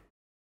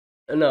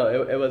 no,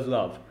 it was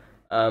love.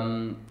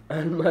 And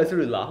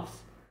Maizuru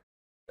laughs.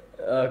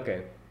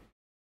 Okay.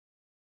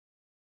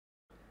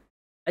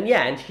 And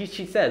yeah, and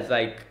she says,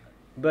 like,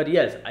 but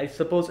yes, I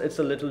suppose it's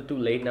a little too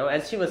late now.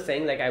 As she was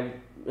saying, like,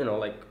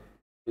 like,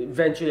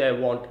 eventually I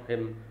want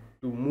him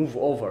to move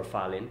over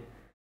Falin.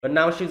 But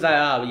now she's like,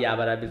 oh yeah,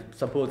 but I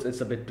suppose it's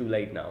a bit too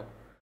late now.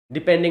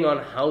 Depending on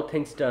how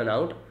things turn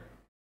out,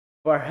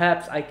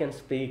 perhaps I can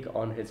speak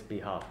on his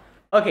behalf.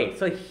 Okay,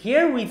 so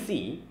here we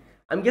see,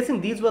 I'm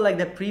guessing these were like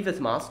the previous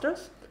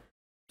masters.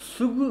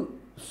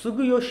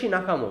 Suguyoshi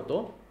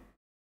Nakamoto,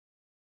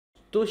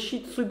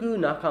 Toshitsugu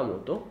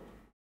Nakamoto,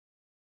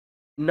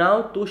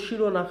 now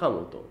Toshiro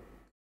Nakamoto.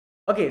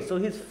 Okay, so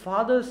his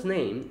father's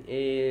name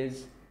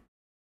is,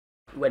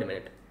 wait a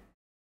minute.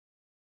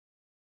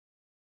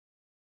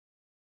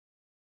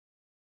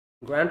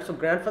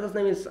 Grandfather's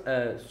name is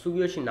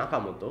Sugiyoshi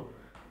Nakamoto.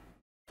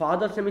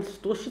 Father's name is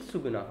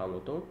Toshitsugu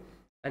Nakamoto,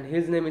 and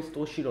his name is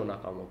Toshiro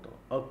Nakamoto.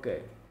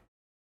 Okay.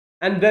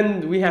 And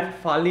then we have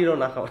Faliro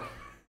Nakamoto.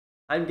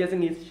 I'm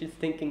guessing she's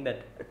thinking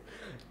that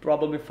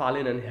probably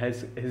Falin and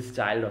his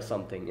child or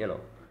something,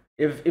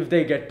 if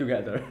they get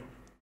together.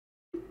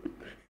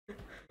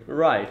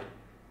 Right.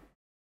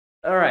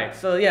 Alright,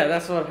 so yeah,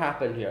 that's what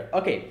happened here.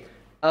 Okay.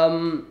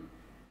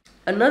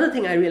 Another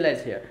thing I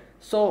realized here.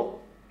 So,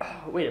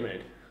 wait a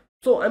minute.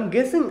 So I'm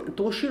guessing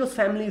Toshiro's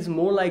family is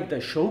more like the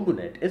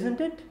shogunate,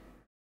 isn't it?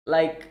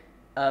 Like,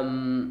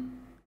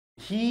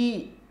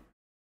 he,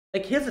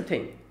 like, here's the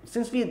thing.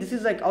 Since this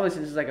is like,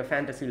 obviously this is like a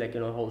fantasy, like,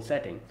 whole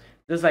setting.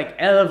 There's like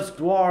elves,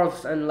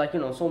 dwarves, and like,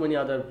 so many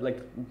other like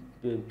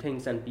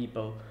things and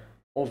people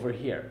over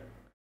here.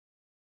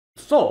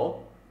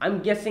 So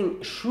I'm guessing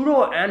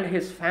Shuro and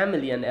his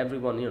family and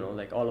everyone,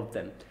 like all of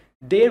them,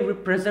 they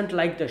represent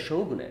like the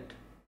shogunate.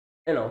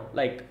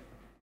 Like,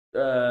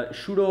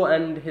 Shuro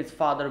and his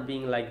father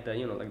being like the,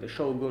 like the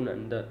shogun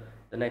and the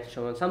next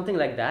shogun, something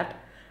like that.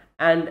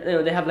 And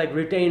they have like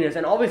retainers,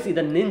 and obviously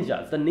the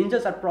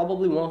ninjas are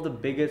probably one of the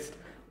biggest,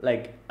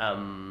 like,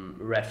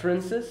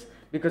 references,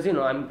 because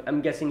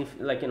I'm guessing, if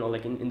like,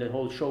 like in the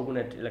whole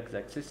shogunate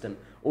like system,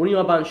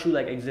 Oniwabanshu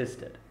like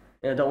existed,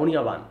 the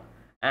Oniwaban,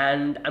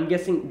 and I'm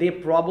guessing they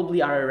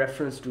probably are a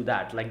reference to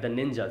that, like the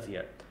ninjas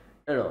here,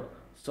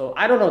 so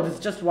I don't know, this is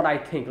just what I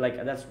think,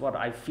 like that's what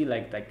I feel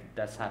like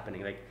that's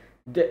happening, like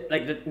the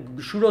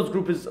Shuro's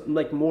group is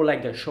like more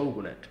like the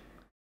shogunate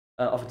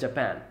of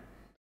Japan,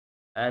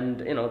 and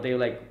they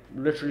like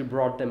literally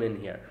brought them in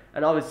here,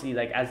 and obviously,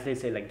 like, as they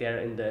say, like they're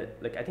in the,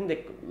 like, I think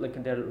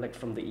they're like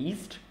from the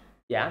east,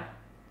 yeah,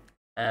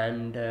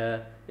 and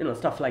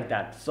stuff like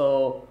that.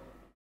 So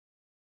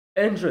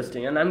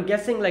Interesting, and I'm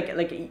guessing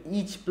like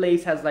each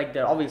place has like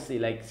their, obviously,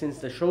 like since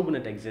the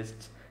shogunate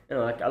exists,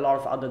 like a lot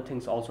of other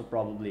things also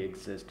probably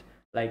exist.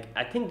 Like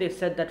I think they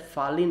said that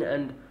Falin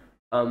and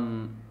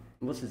um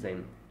what's his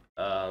name,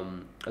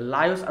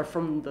 Laios are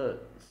from the,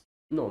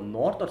 no,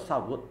 north or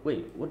south.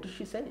 Wait, what did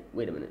she say?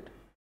 Wait a minute,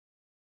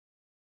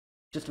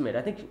 just a minute.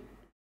 I think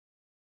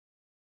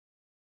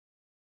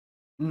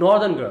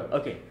northern girl.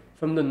 Okay,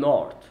 from the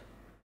north.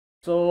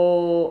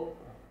 So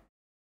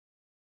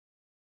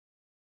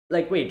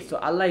like wait, so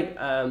I like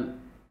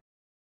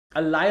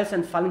Elias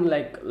and Falling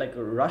like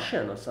a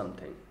Russian or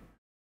something.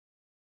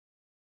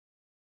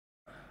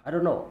 I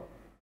don't know.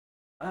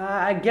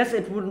 I guess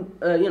it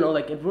wouldn't,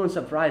 like it wouldn't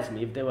surprise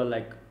me if they were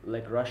like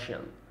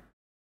Russian.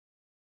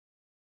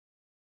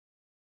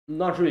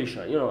 Not really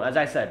sure. As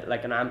I said,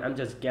 like, and I'm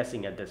just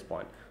guessing at this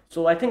point.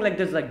 So I think like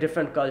there's like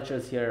different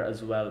cultures here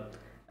as well,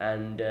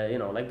 and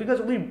like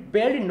because we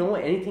barely know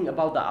anything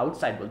about the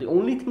outside world. The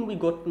only thing we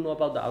got to know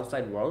about the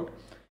outside world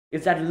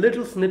is that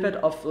little snippet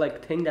of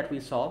like thing that we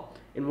saw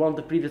in one of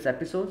the previous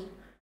episodes,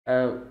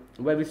 uh,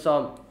 where we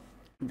saw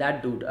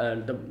that dude,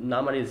 the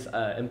Namari's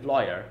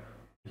employer.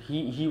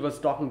 He was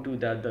talking to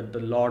the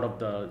lord of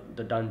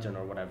the dungeon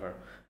or whatever.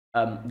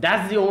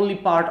 That's the only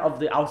part of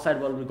the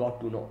outside world we got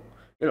to know.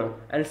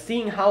 And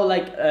seeing how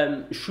like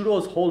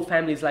Shuro's whole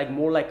family is like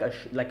more like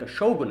a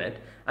shogunate.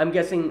 I'm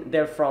guessing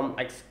they're from,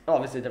 like,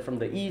 obviously they're from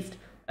the east,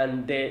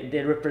 and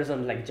they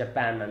represent like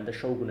Japan and the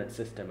shogunate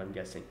system, I'm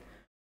guessing.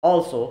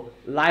 Also,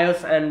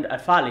 Laos and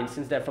Falin,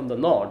 since they're from the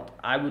north,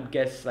 I would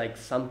guess like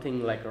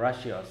something like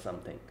Russia or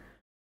something.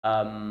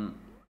 um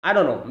I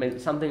don't know, maybe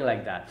something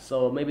like that.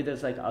 So maybe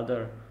there's like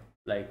other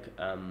like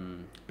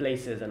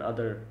places and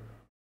other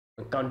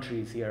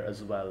countries here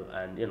as well,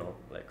 and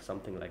like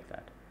something like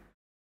that.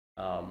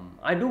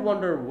 I do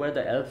wonder where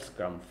the elves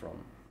come from,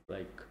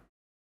 like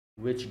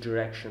which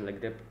direction,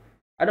 like they,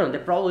 I don't know,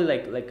 they're probably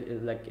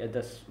like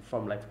this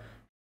from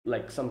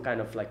like some kind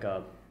of like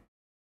a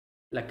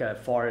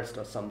forest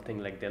or something,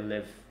 like they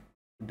live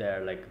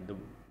there, like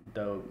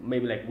the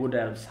maybe like wood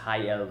elves,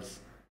 high elves.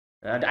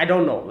 I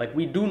don't know, like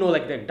we do know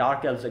like the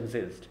dark elves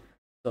exist,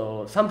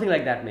 so something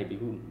like that maybe.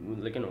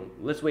 Like,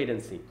 let's wait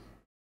and see.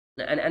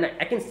 And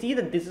I can see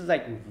that this is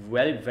like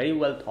very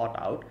well thought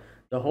out,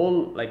 the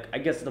whole, like, I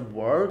guess the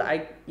world,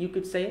 you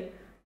could say.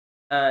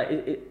 I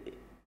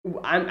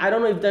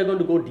don't know if they're going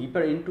to go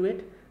deeper into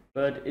it,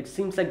 but it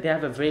seems like they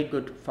have a very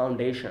good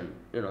foundation,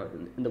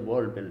 in the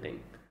world building.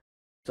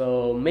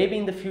 So maybe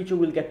in the future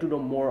we'll get to know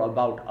more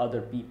about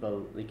other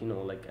people, like,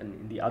 like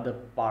in the other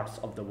parts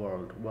of the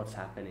world, what's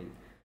happening,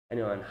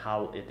 and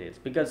how it is.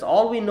 Because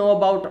all we know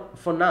about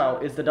for now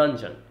is the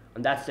dungeon,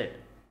 and that's it.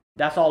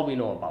 That's all we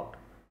know about.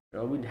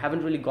 We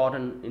haven't really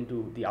gotten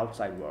into the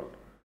outside world.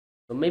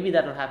 So maybe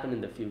that'll happen in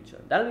the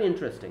future. That'll be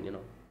interesting,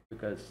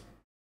 because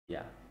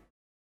yeah.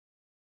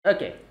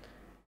 Okay.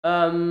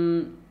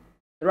 Um,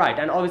 right,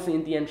 and obviously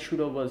in the end,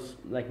 Shuro was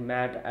like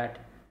mad at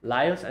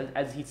Laios, and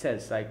as he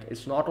says, like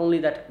it's not only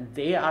that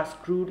they are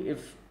screwed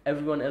if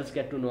everyone else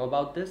get to know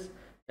about this.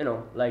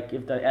 Like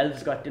if the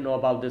elves got to know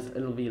about this,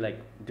 it'll be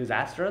like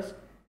disastrous.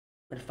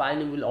 But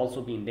finally, will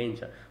also be in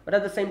danger. But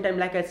at the same time,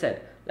 like I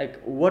said,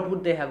 like what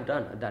would they have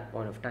done at that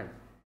point of time?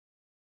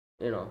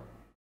 You know,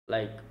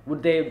 like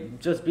would they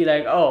just be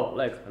like, oh,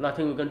 like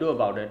nothing we can do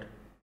about it,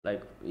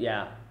 like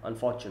yeah,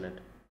 unfortunate,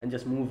 and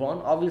just move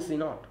on? Obviously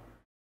not.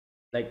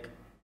 Like,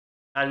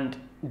 and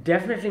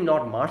definitely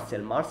not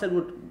Marcel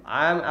would,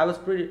 I was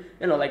pretty,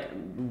 like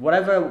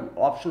whatever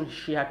option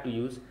she had to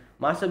use,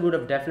 Marcel would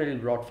have definitely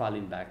brought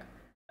Falin back.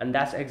 And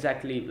that's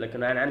exactly like,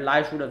 and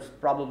Lai should have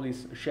probably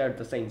shared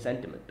the same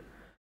sentiment.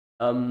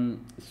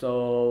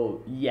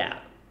 So yeah,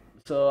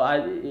 so I,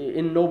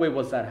 in no way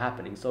was that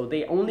happening. So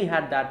they only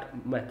had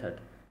that method.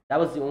 That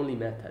was the only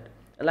method.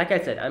 And like I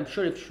said, I'm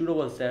sure if Shuro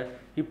was there,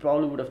 he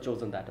probably would have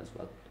chosen that as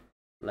well.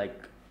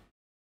 Like,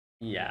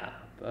 yeah,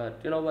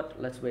 but you know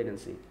what, let's wait and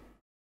see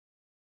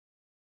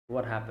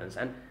what happens.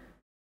 And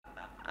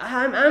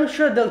I'm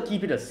sure they'll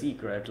keep it a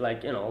secret,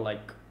 like,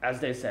 like as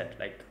they said,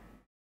 like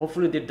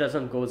hopefully it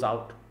doesn't goes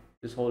out,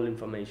 this whole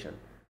information.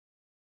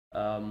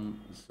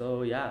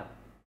 So yeah.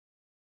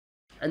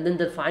 And then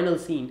the final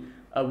scene,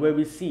 where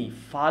we see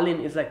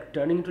Falin is like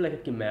turning into like a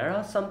chimera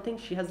or something.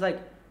 She has like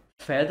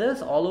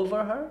feathers all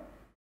over her.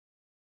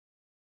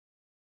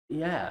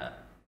 Yeah,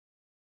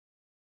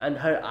 and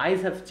her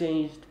eyes have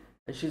changed,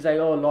 and she's like,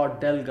 oh, Lord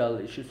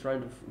Delgal, she's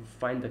trying to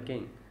find the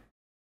king.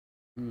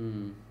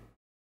 Hmm.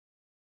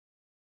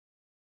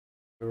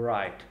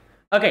 Right.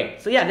 Okay,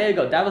 so yeah, there you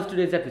go. That was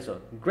today's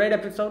episode. Great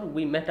episode.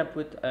 We met up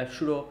with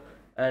Shuro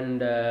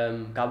and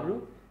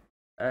Kabru,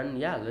 and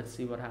yeah, let's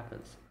see what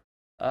happens.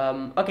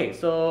 Okay,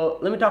 so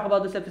let me talk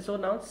about this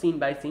episode now, scene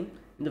by scene.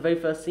 In the very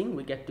first scene,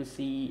 we get to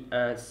see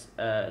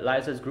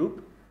Liza's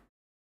group.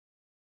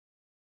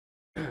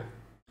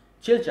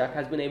 Chilchak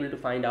has been able to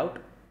find out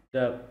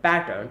the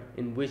pattern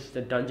in which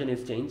the dungeon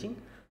is changing.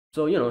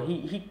 So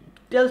he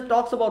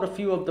talks about a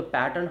few of the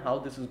pattern, how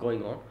this is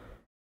going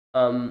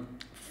on.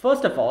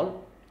 First of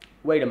all,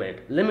 wait a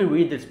minute, let me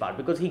read this part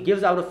because he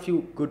gives out a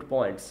few good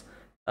points.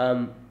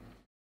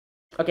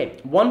 Okay,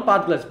 one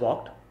path gets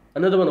blocked,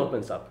 another one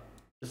opens up.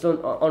 It's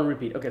on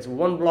repeat. Okay, so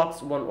one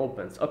blocks, one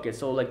opens. Okay,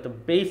 so like the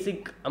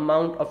basic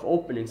amount of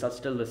openings are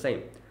still the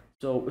same.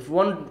 So if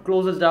one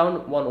closes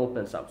down, one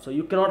opens up. So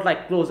you cannot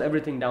like close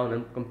everything down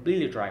and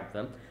completely trap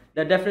them.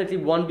 There definitely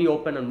one be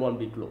open and one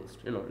be closed,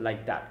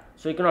 like that.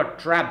 So you cannot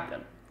trap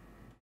them.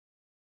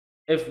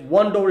 If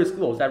one door is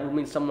closed, that would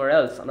mean somewhere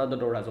else another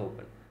door has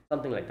opened.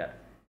 Something like that.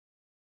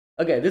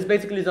 Okay, this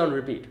basically is on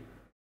repeat.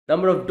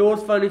 Number of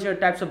doors, furniture,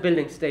 types of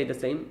buildings stay the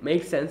same.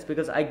 Makes sense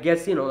because I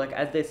guess, like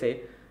as they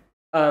say,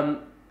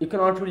 you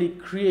cannot really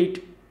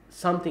create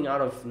something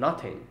out of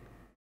nothing.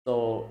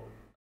 So,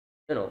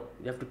 you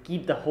have to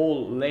keep the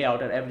whole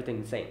layout and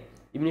everything the same.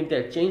 Even if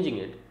they're changing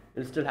it,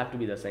 it'll still have to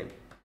be the same.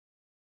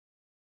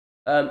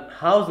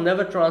 House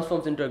never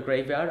transforms into a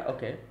graveyard.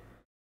 Okay.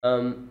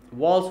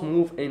 Walls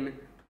move in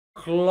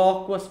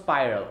clockwise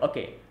spiral.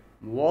 Okay.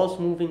 Walls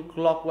move in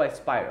clockwise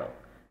spiral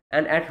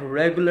and at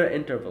regular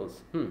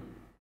intervals.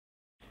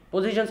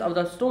 Positions of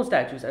the stone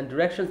statues and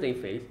directions they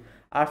face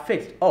are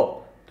fixed.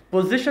 Oh,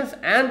 positions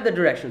and the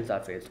directions are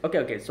fixed.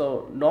 Okay,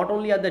 so not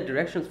only are the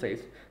directions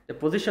fixed, the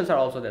positions are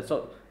also there.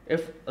 So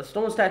if a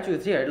stone statue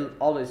is here, it'll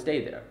always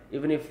stay there.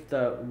 Even if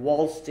the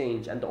walls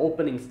change and the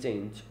openings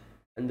change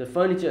and the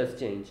furnitures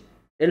change,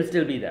 it'll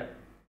still be there,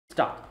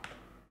 stuck.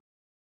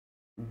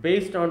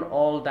 Based on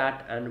all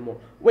that and more.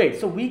 Wait,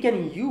 so we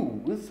can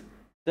use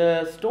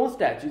the stone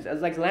statues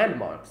as like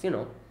landmarks,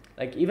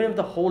 like even if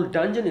the whole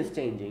dungeon is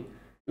changing,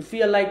 we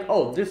feel like,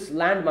 oh, this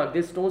landmark,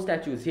 this stone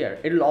statue is here,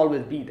 it'll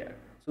always be there.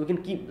 So we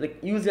can keep like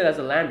use it as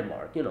a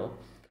landmark,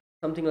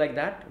 something like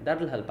that.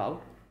 That'll help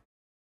out.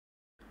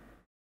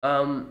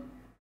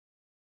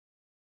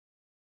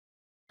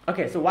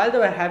 Okay, so while they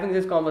were having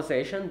this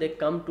conversation, they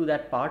come to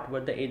that part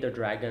where they ate the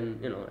dragon,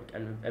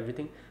 and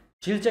everything.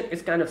 Chilchak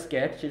is kind of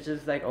scared. She's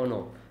just like, oh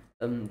no,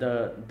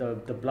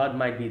 the blood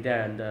might be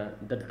there, and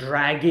the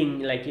dragging,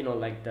 like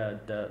like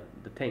the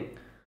thing.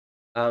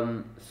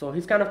 So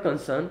he's kind of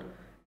concerned,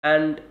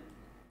 and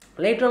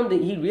later on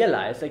he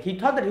realized, like he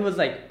thought that he was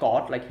like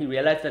caught, like he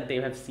realized that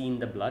they have seen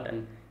the blood,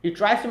 and he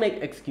tries to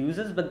make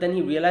excuses, but then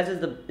he realizes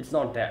that it's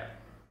not there.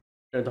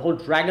 The whole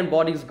dragon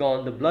body is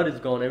gone, the blood is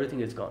gone,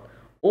 everything is gone.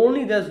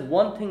 Only there's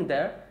one thing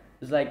there.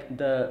 Is like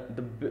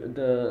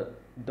the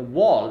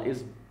wall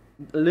is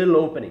a little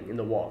opening in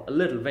the wall, a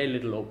little, very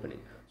little opening.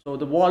 So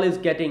the wall is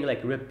getting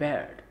like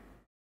repaired.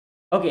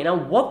 Okay, now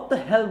what the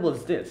hell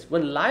was this?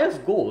 When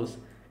Laios goes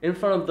in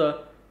front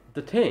of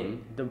the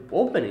thing, the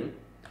opening,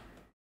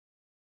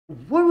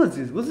 what was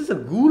this? Was this a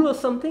ghoul or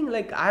something?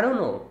 Like, I don't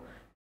know.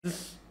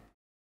 This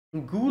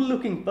ghoul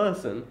looking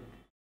person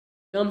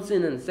comes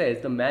in and says,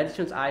 the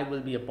magician's eye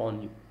will be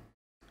upon you.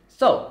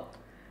 So,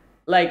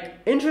 like,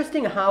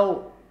 interesting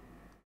how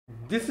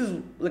this is,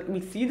 like,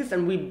 we see this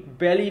and we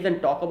barely even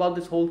talk about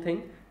this whole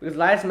thing, because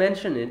Laios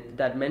mentioned it,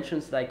 that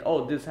mentions like,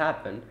 oh, this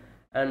happened,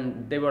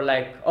 and they were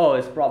like, oh,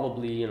 it's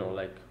probably,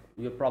 like,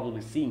 you're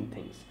probably seeing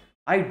things.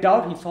 I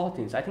doubt he saw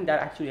things. I think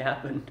that actually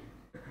happened.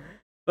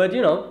 But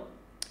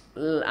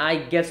I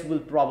guess we'll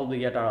probably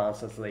get our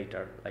answers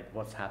later, like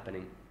what's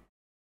happening.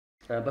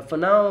 But for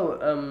now,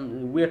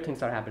 weird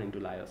things are happening to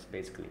Laios,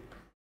 basically.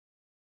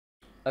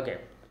 Okay.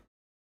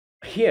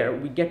 Here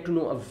we get to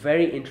know a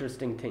very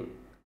interesting thing.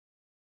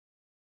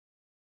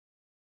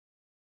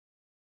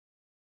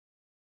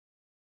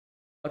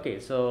 Okay,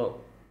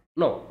 so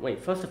no, wait.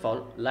 First of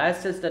all,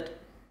 Laios says that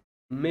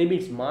maybe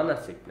it's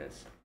mana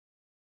sickness.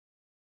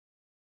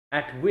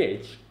 At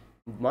which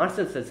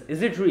Marcel says,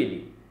 "Is it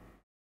really?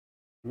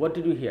 What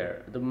did you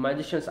hear? The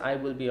magician's eye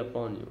will be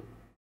upon you."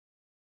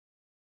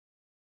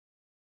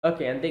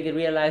 Okay, and they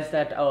realize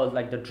that, oh,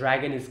 like the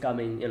dragon is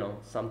coming.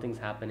 Something's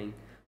happening.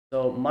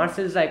 So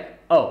Marcel is like,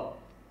 "Oh,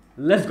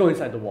 let's go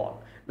inside the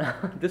wall." Now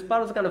this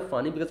part was kind of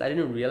funny because I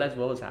didn't realize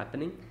what was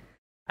happening.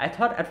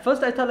 At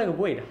first I thought like,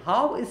 wait,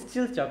 how is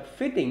Chilchak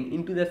fitting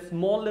into that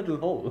small little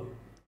hole?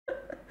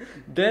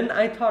 Then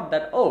I thought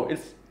that, oh,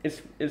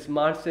 it's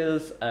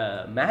Marcel's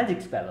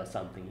magic spell or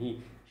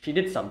something. She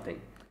did something.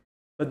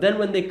 But then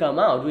when they come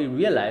out, we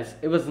realize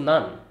it was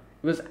none.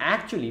 It was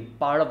actually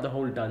part of the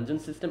whole dungeon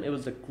system. It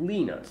was the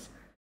cleaners,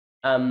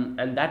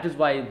 and that is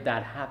why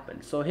that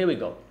happened. So here we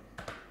go.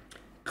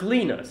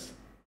 Cleaners,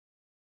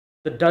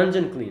 the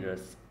dungeon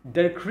cleaners.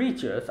 They're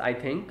creatures, I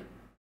think.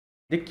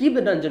 They keep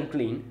the dungeon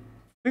clean,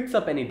 fix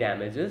up any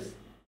damages.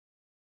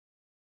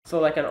 So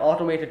like an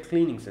automated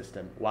cleaning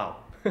system. Wow.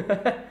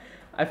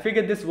 I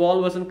figured this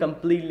wall wasn't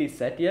completely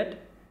set yet.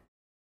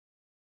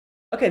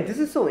 Okay, this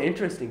is so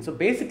interesting. So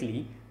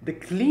basically, the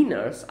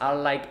cleaners are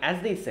like,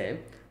 as they say,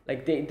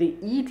 like they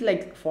eat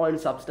like foreign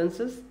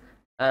substances,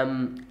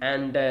 and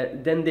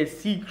then they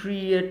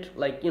secrete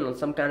like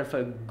some kind of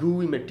a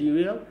gooey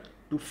material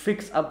to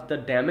fix up the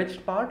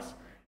damaged parts.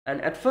 And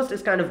at first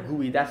it's kind of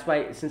gooey. That's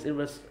why, since it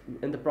was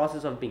in the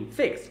process of being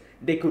fixed,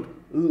 they could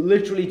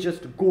literally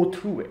just go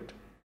through it.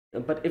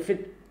 But if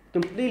it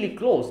completely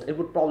closed, it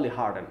would probably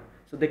harden.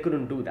 So they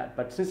couldn't do that.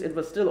 But since it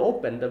was still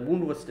open, the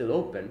wound was still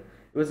open,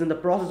 it was in the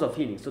process of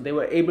healing. So they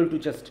were able to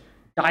just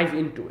dive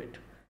into it.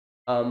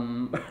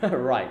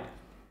 Right.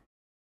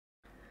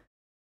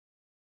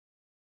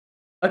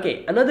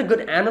 Okay, another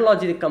good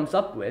analogy it comes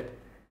up with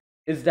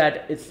is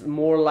that it's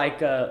more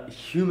like a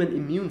human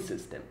immune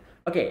system.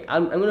 Okay,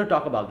 I'm going to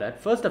talk about that.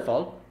 First of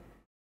all,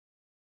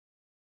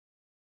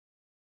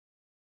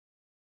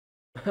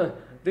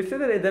 they say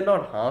that they're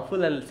not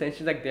harmful, and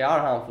essentially, like, they are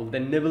harmful. They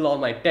nibble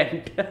on my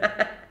tent.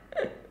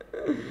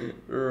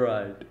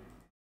 Right.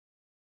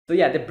 So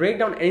yeah, they break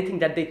down anything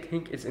that they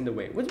think is in the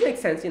way, which makes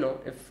sense.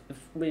 If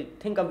we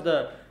think of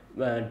the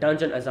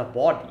dungeon as a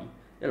body,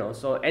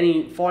 so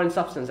any foreign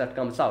substance that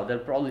comes out, they'll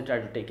probably try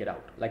to take it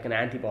out, like an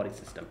antibody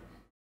system.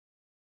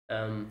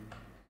 Um,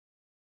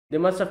 they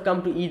must have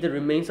come to eat the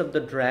remains of the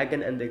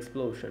dragon and the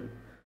explosion.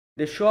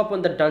 They show up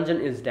when the dungeon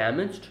is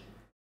damaged.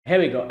 Here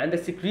we go. And the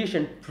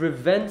secretion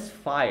prevents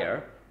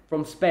fire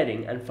from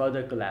spreading and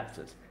further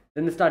collapses.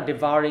 Then they start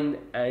devouring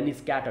any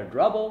scattered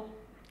rubble.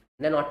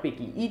 They're not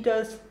picky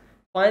eaters.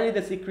 Finally,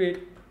 they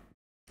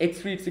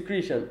excrete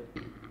secretion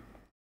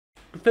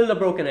to fill the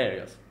broken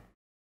areas.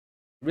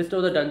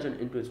 Restore the dungeon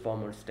into its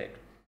former state.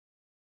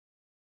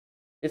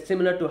 It's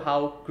similar to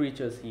how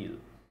creatures heal.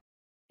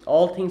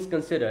 All things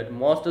considered,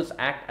 monsters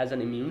act as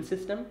an immune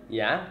system.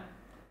 Yeah.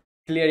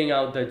 Clearing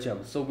out the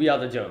germs. So we are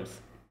the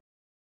germs.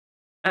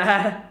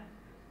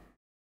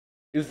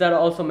 Is that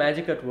also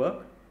magic at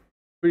work?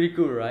 Pretty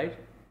cool, right?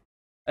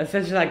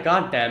 Essentially, like,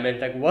 god damn it,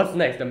 like, what's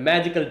next? The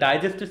magical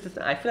digestive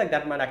system? I feel like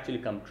that might actually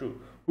come true.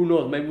 Who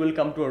knows? Maybe we'll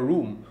come to a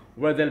room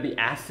where there'll be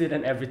acid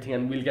and everything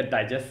and we'll get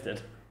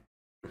digested.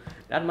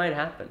 That might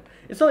happen.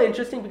 It's so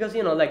interesting because,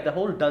 like, the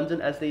whole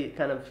dungeon, as they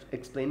kind of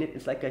explain it,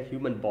 it's like a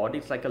human body.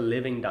 It's like a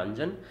living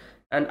dungeon.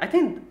 And I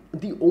think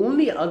the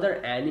only other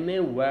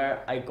anime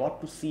where I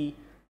got to see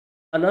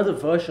another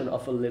version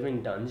of a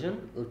living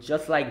dungeon,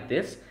 just like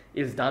this,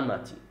 is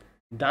Danmachi.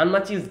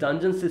 Danmachi's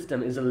dungeon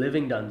system is a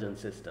living dungeon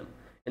system.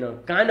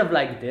 Kind of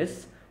like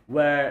this,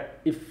 where,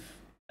 if,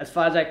 as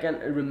far as I can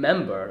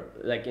remember,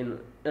 like in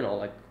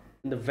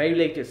the very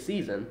latest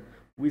season,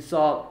 we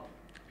saw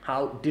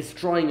how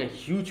destroying a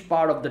huge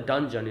part of the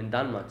dungeon in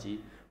Danmachi,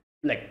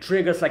 like,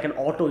 triggers like an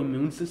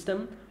autoimmune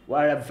system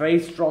where a very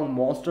strong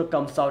monster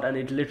comes out and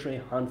it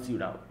literally hunts you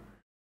down.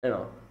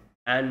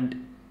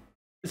 And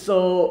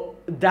so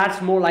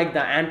that's more like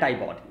the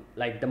antibody.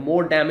 Like, the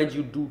more damage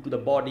you do to the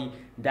body,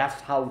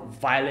 that's how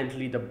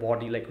violently the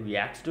body, like,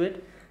 reacts to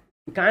it.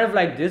 Kind of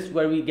like this,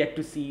 where we get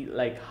to see,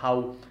 like,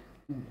 how,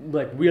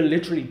 like, we're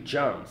literally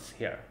germs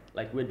here.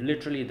 Like, we're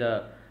literally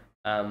the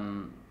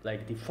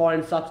like, the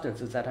foreign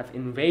substances that have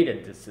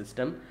invaded this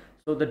system.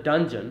 So the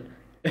dungeon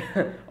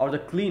or the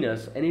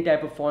cleaners, any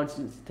type of foreign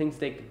things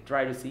they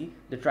try to see,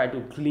 they try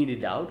to clean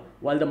it out,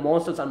 while the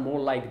monsters are more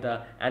like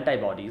the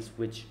antibodies,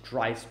 which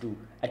tries to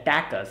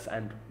attack us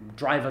and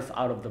drive us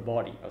out of the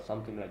body or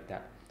something like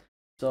that.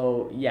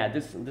 So yeah,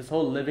 this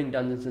whole living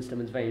dungeon system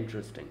is very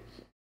interesting.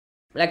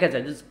 Like I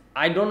said,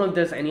 I don't know if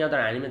there's any other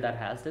anime that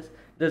has this.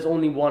 There's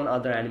only one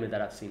other anime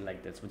that I've seen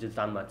like this, which is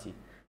Danmachi.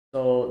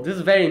 So this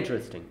is very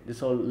interesting, this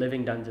whole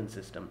living dungeon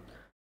system.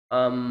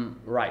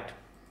 Right.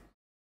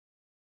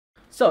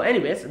 So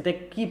anyways, they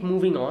keep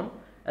moving on,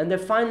 and they're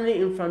finally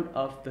in front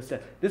of the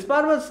set. This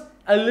part was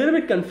a little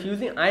bit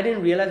confusing. I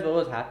didn't realize what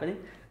was happening.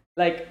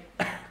 Like,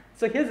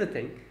 so here's the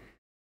thing.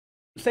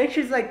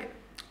 She's like,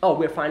 oh,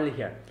 we're finally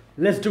here.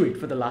 Let's do it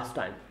for the last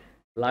time.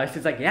 Lars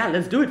is like, yeah,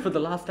 let's do it for the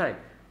last time.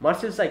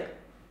 Marcia's like,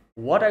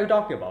 what are you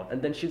talking about?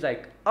 And then she's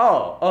like,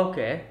 oh,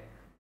 okay.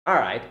 All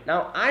right.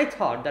 Now, I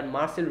thought that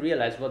Marcel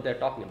realized what they're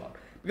talking about,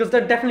 because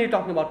they're definitely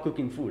talking about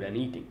cooking food and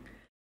eating.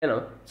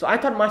 So I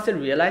thought Marcel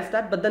realized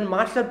that, but then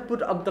Marcel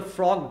put up the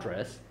frog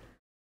dress,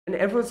 and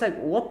everyone's like,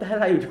 what the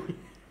hell are you doing?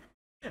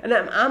 And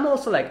I'm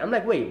also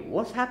like, wait,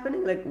 what's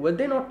happening? Like, were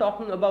they not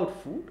talking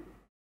about food?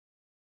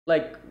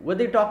 Like, were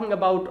they talking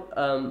about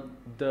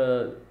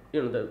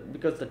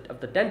because of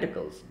the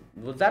tentacles?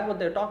 Was that what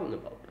they're talking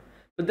about?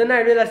 But then I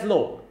realized,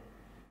 no,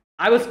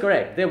 I was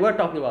correct. They were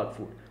talking about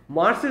food.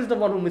 Marcel is the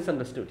one who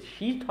misunderstood.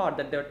 She thought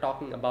that they were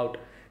talking about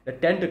the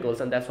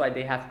tentacles, and that's why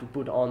they have to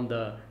put on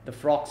the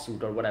frog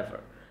suit or whatever.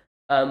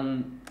 But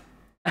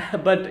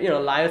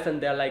Laios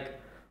and they're like,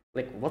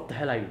 what the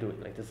hell are you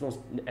doing? Like, there's no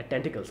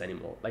tentacles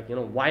anymore. Like,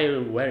 why are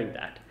you wearing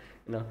that?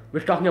 We're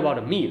talking about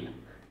a meal.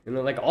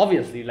 Like,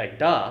 obviously, like,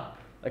 duh.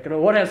 Like,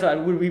 what else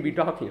would we be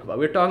talking about?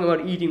 We're talking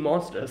about eating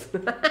monsters.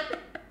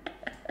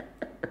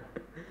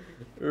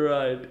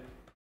 Right.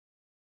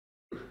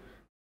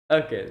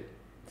 Okay.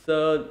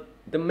 So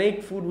they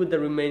make food with the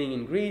remaining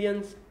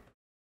ingredients.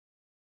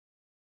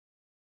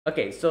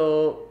 Okay,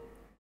 so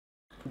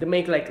they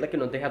make like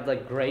they have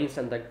like grains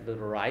and like the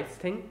rice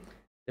thing.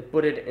 They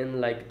put it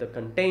in like the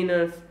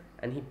containers,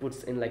 and he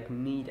puts in like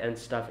meat and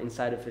stuff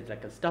inside of it,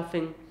 like a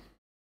stuffing.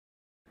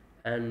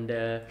 And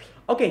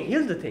okay,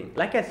 here's the thing.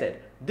 Like I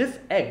said, this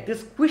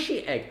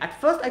squishy egg, at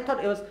first I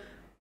thought it was,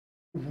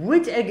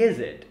 which egg is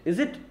it?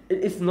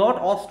 It's not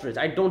ostrich.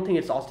 I don't think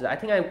it's ostrich. I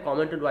think I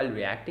commented while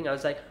reacting. I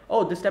was like,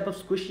 oh, this type of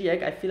squishy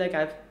egg, I feel like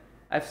I've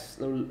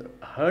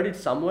heard it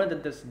somewhere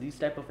that there's these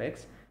type of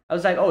eggs. I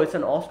was like, oh, it's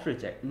an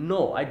ostrich egg.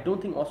 No, I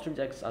don't think ostrich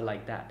eggs are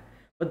like that.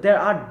 But there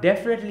are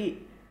definitely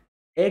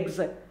eggs,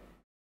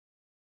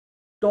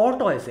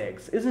 tortoise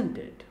eggs, isn't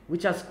it?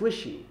 Which are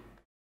squishy.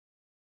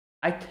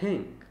 I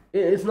think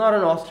it's not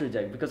an ostrich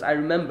egg because I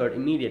remembered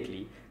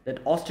immediately that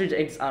ostrich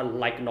eggs are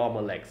like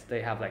normal eggs.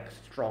 They have like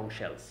strong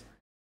shells.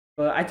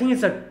 But I think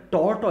it's a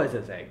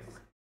tortoise's eggs.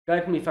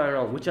 Correct me if I'm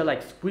wrong, which are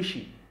like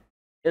squishy.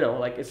 You know,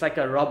 like it's like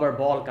a rubber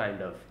ball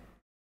kind of.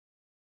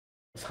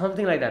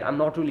 Something like that. I'm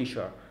not really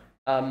sure.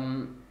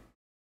 Um,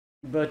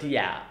 but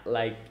yeah,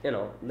 like you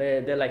know,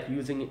 they're like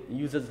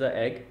uses the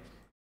egg,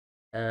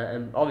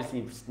 and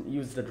obviously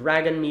use the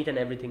dragon meat and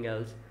everything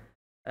else.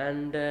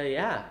 And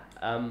yeah.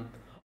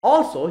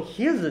 Also,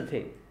 here's the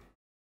thing.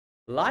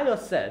 Laios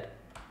said,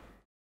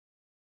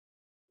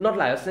 not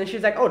Laios, and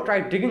she's like, oh,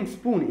 try digging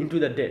spoon into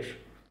the dish.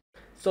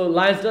 So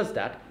Laios does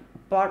that.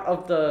 Part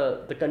of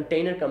the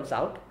container comes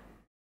out,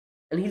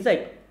 and he's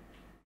like,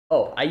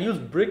 oh, I use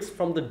bricks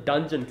from the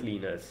dungeon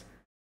cleaners.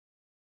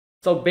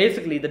 So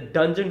basically, the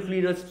dungeon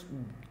cleaners,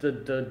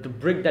 the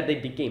brick that they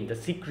became, the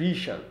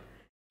secretion,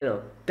 you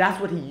know, that's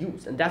what he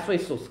used, and that's why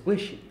it's so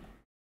squishy.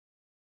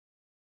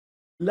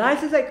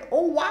 Laios is like,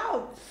 oh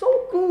wow,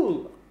 so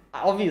cool.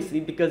 Obviously,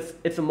 because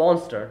it's a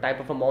monster, type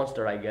of a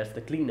monster, I guess,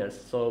 the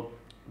cleaners. So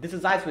this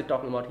is Ice we're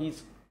talking about.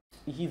 He's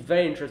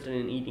very interested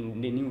in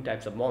eating the new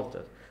types of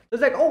monsters. So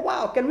it's like, oh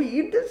wow, can we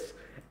eat this?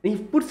 And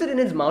he puts it in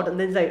his mouth, and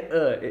then he's like,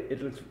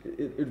 it looks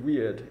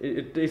weird.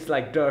 It tastes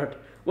like dirt.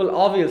 Well,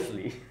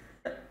 obviously.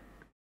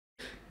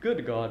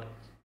 Good God.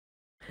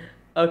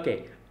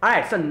 Okay.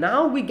 Alright, so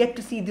now we get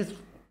to see this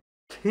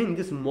thing,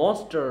 this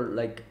monster,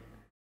 like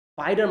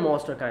spider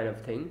monster kind of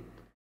thing,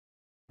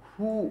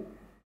 who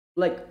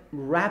like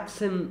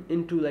wraps him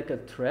into like a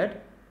thread,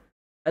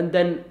 and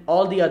then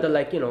all the other,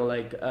 like, you know,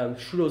 like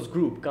Shuro's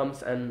group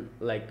comes and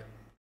like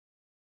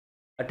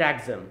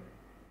attacks him.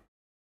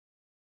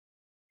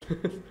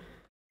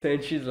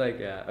 Then she's like,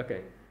 yeah,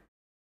 okay.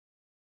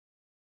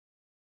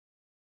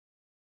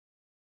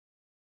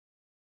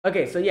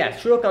 Okay, so yeah,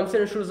 Shuro comes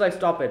in and Shuro's like,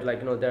 stop it,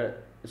 like, you know,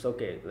 it's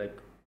okay, like,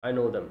 I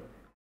know them.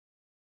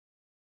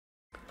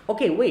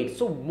 Okay, wait,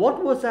 so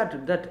what was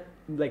that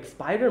like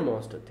spider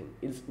monster thing?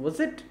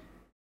 Was it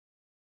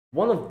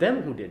one of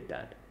them who did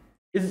that?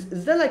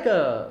 Is there like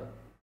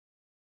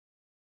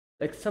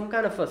some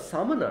kind of a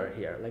summoner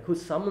here, like who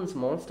summons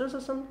monsters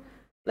or something?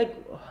 Like,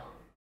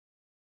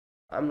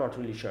 I'm not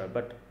really sure,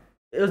 but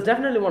it was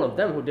definitely one of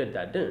them who did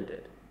that, didn't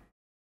it?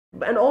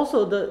 And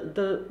also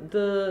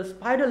the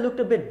spider looked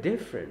a bit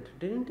different,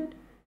 didn't it?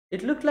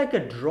 It looked like a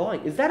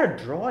drawing. Is that a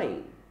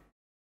drawing?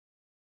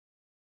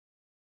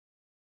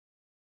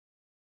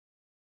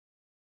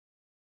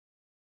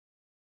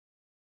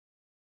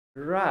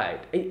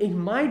 Right. It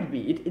might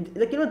be. It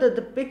like, you know,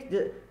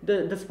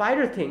 the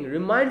spider thing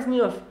reminds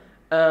me of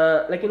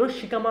like, you know,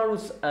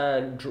 Shikamaru's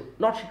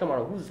not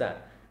Shikamaru, who's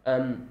that?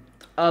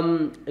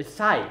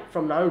 Sai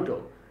from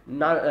Naruto.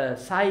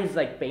 Sai is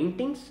like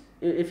paintings.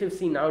 If you've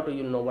seen Naruto,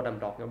 you'll know what I'm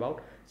talking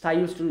about. Sai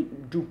used to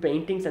do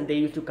paintings and they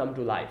used to come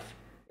to life.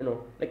 You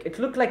know, like it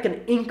looked like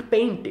an ink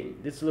painting.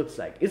 This looks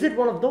like. Is it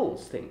one of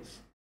those things?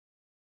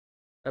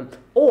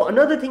 Oh,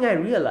 another thing I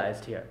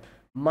realized here.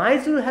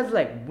 Maizuru has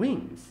like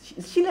wings.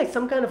 Is she like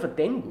some kind of a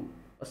Tengu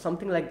or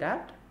something like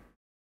that?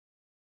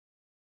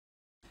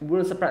 It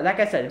wouldn't surprise. Like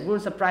I said, it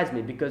wouldn't surprise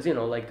me because, you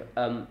know, like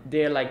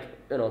they're like,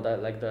 you know,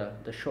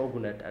 the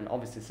shogunate, and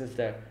obviously since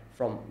they're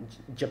from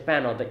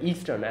Japan, or the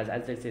eastern,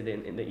 as they say,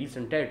 in the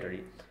eastern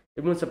territory,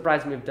 it wouldn't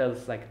surprise me if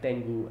there's like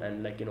Tengu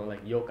and, like, you know,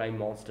 like yokai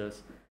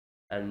monsters,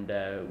 and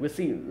we'll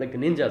see like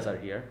ninjas are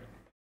here.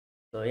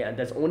 So yeah,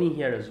 there's Oni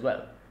here as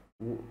well.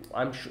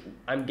 I'm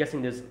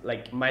guessing this,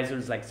 like, Maizuru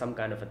is like some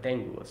kind of a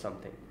Tengu or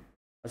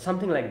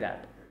something like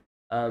that.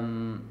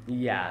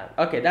 Yeah,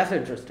 okay, that's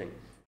interesting.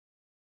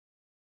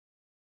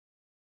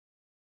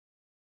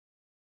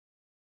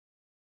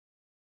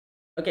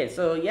 Okay,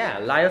 so yeah,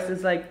 Laios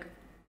is like,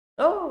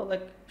 oh,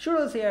 like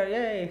Shuro's here,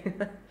 yay!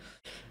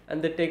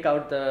 And they take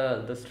out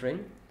the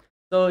string.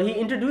 So he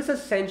introduces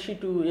Senshi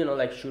to, you know,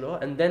 like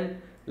Shuro, and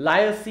then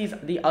Laios sees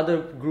the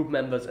other group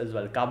members as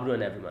well, Kabru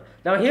and everyone.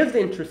 Now here's the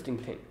interesting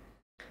thing.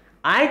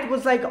 I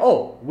was like,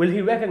 oh, will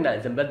he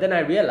recognize him? But then I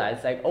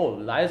realized, like, oh,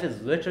 Laios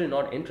is literally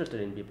not interested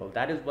in people.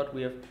 That is what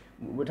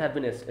would have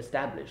been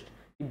established.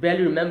 He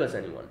barely remembers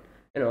anyone,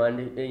 you know,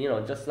 and you know,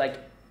 just as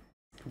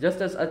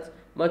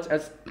much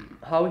as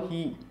how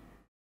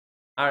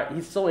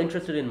he's so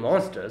interested in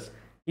monsters,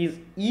 he's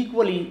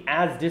equally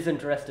as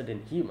disinterested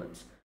in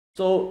humans.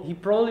 So he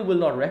probably will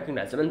not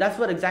recognize them, and that's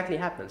what exactly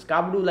happens.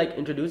 Kabru like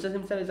introduces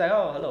himself. He's like,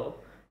 oh, hello,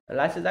 and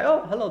Laios is like,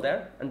 oh, hello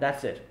there, and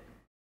that's it.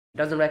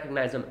 Doesn't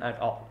recognize him at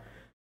all.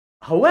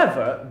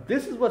 However,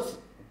 this is what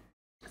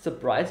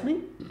surprised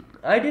me.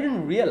 I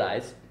didn't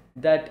realize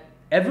that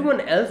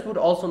everyone else would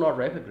also not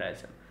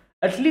recognize him.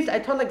 At least I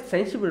thought like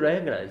Senshi would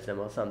recognize him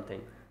or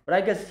something, but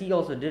I guess he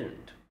also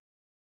didn't.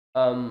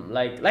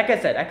 Like I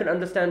said, I could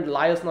understand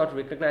Laios not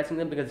recognizing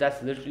them because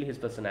that's literally his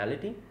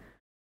personality.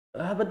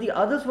 But the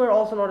others were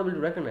also not able to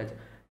recognize him.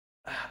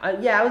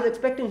 Yeah, I was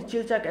expecting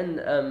Chilchak and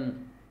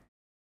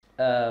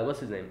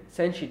what's his name,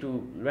 Senshi,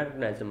 to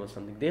recognize him or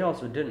something. They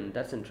also didn't.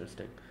 That's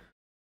interesting.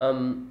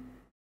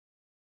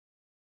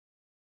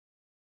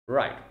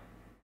 Right.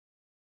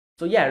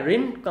 So yeah,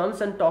 Rin comes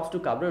and talks to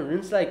Kabru, and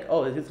Rin's like,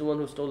 "Oh, he's the one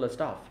who stole the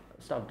stuff.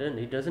 Stuff didn't.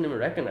 He doesn't even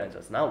recognize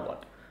us. Now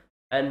what?"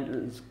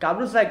 And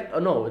Kabru's like, "Oh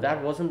no,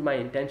 that wasn't my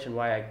intention.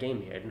 Why I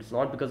came here. It's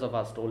not because of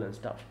our stolen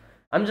stuff.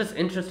 I'm just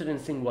interested in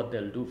seeing what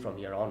they'll do from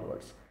here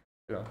onwards.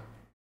 You know."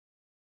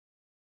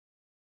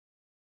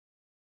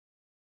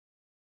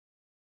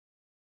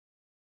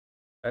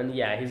 And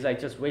yeah, he's like,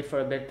 "Just wait for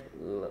a bit.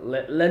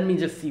 Let me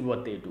just see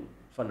what they do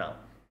for now."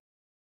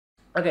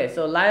 Okay,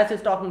 so Laios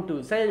is talking to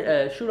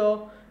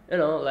Shuro,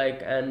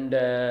 like, and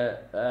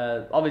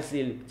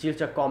obviously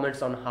Chilcha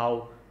comments on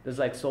how there's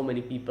like so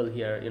many people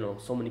here,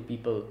 so many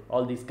people,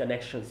 all these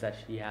connections that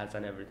he has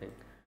and everything.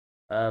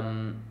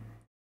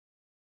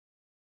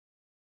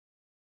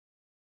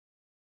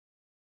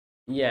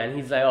 Yeah, and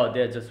he's like, "Oh,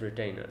 they're just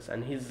retainers,"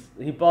 and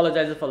he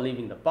apologizes for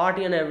leaving the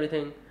party and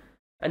everything.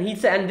 And he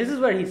said, and this is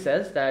where he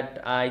says that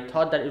I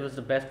thought that it was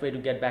the best way to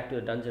get back to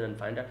the dungeon and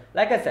find her.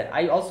 Like I said,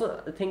 I also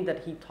think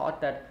that he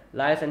thought that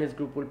Laios and his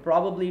group would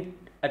probably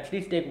at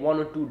least take 1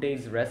 or 2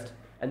 days rest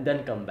and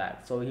then come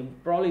back. So he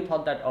probably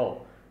thought that,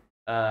 oh,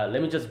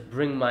 let me just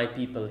bring my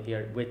people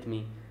here with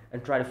me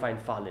and try to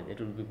find Falin. It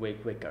will be way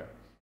quicker.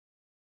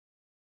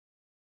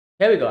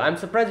 Here we go. I'm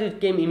surprised it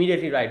came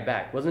immediately right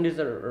back. Wasn't this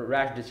a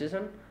rash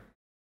decision?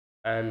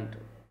 And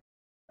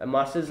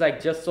Marcel's like,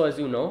 just so as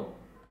you know,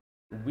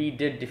 we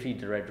did defeat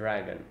the Red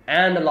Dragon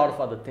and a lot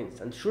of other things.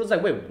 And Shuro's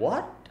like, wait,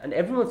 what? And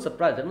everyone's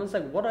surprised. Everyone's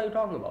like, what are you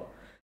talking about?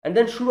 And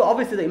then Shuro,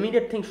 obviously the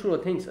immediate thing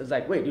Shuro thinks is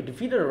like, wait, you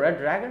defeated a Red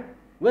Dragon?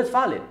 Where's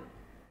Falin?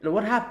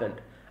 What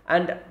happened?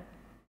 And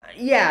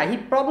yeah, he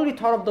probably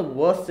thought of the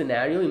worst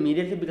scenario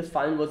immediately because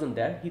Falin wasn't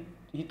there.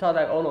 He thought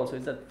like, oh no, so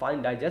is that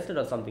Falin digested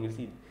or something? Is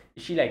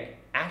she like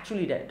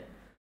actually dead?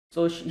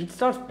 So he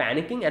starts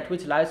panicking, at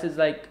which Laios is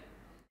like,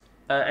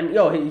 and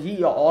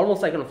he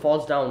almost like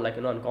falls down like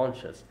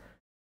unconscious.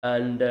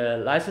 And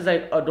Laios is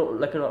like, oh, don't,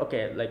 like,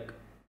 okay, like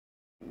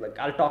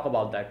I'll talk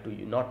about that to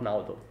you, not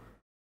now though.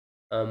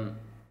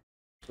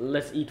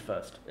 Let's eat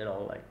first,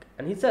 like,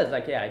 and he says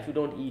like, yeah, if you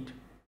don't eat,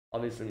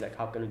 obviously, like,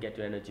 how can you get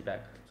your energy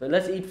back? So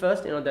let's eat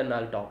first, then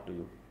I'll talk to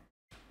you.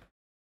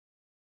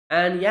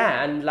 And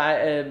yeah, and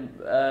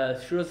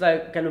she was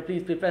like, can you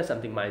please prepare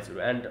something,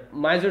 Maizuru? And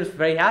Maizuru is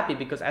very happy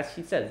because, as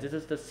she says, this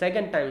is the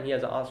second time he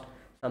has asked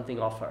something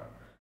of her.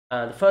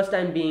 The first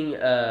time being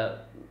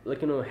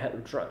asking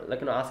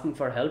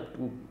for help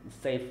to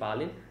save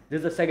Falin. This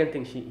is the second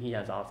thing he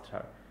has asked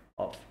her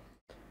of,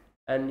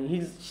 and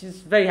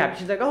she's very happy.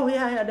 She's like, oh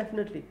yeah,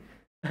 definitely.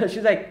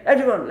 She's like,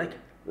 everyone, like,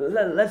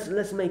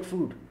 let's make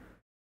food.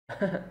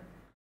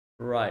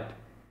 Right,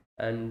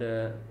 and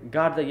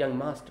guard the young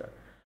master.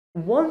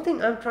 One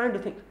thing I'm trying to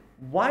think,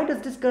 why does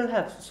this girl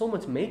have so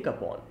much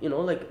makeup on?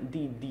 Like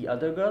the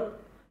other girl,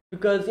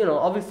 because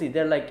obviously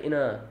they're like in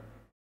a,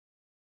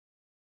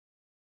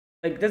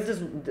 like, there's this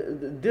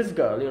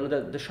girl,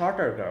 the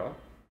shorter girl,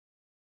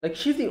 like,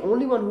 she's the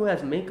only one who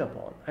has makeup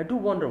on. I do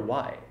wonder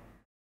why.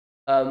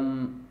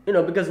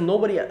 Because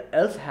nobody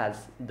else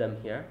has them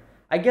here.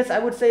 I guess I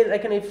would say,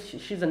 like, and if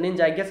she's a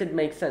ninja, I guess it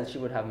makes sense she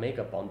would have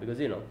makeup on because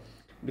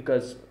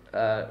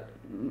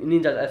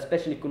ninjas,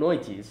 especially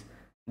kunoichis,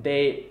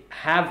 they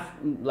have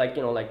like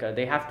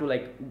they have to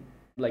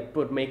like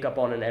put makeup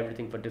on and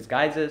everything for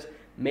disguises,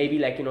 maybe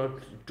like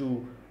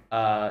to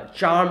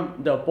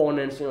charm the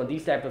opponents,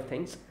 these type of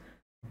things.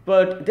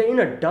 But they're in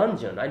a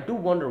dungeon. I do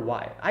wonder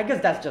why. I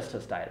guess that's just her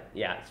style.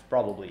 Yeah, it's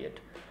probably it.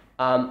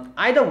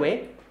 Either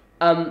way,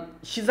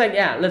 she's like,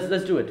 yeah,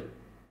 let's do it.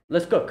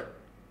 Let's cook.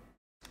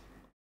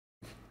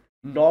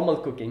 Normal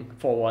cooking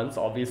for once,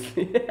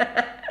 obviously.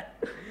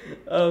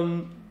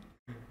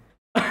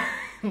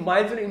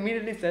 Maizuru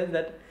immediately says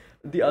that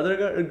the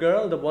other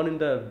girl, the one in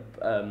the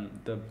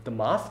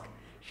mask,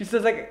 she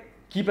says like,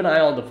 keep an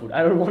eye on the food.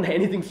 I don't want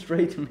anything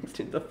straight mixed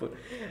in the food.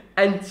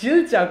 And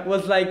Chilchak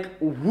was like,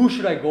 who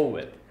should I go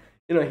with?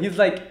 He's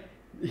like,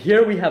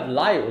 here we have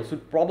Laios,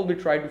 who'd probably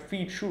try to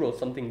feed Shuro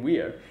something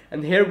weird.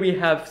 And here we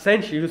have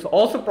Senshi, who's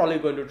also probably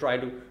going to try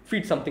to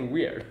feed something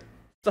weird.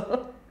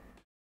 So,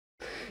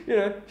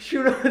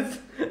 Shuro's,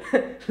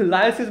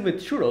 Laios is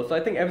with Shuro, so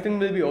I think everything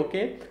will be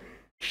okay.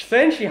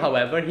 Senshi,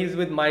 however, he's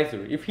with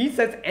Maizuru. If he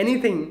says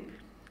anything,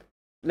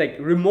 like,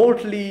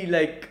 remotely,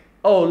 like,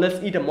 oh,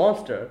 let's eat a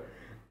monster,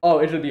 oh,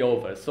 it'll be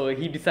over. So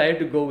he decided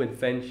to go with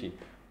Senshi.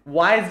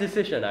 Wise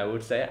decision, I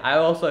would say. I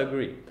also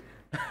agree.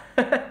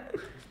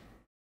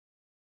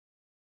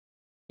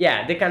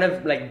 Yeah, they kind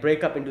of like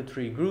break up into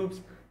 3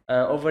 groups.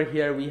 Over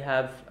here we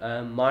have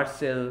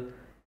Marcel,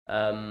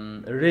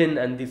 Rin,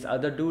 and this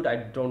other dude. I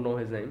don't know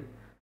his name.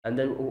 And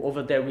then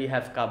over there we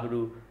have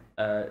Kaboru,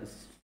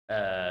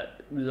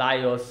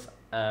 Laios,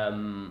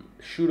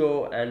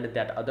 Shuro, and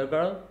that other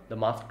girl, the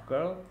masked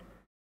girl.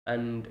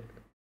 And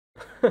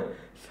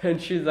and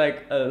she's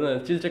like,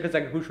 Chilchaka's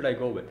like, who should I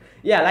go with?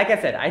 Yeah, like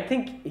I said, I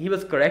think he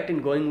was correct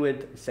in going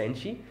with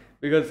Senshi,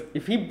 because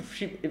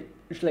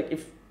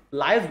if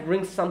Laios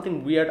brings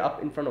something weird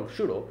up in front of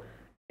Shuro,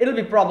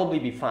 it'll probably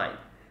be fine.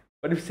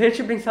 But if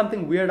Senshi brings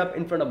something weird up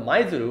in front of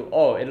Maizuru,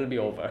 oh, it'll be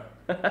over.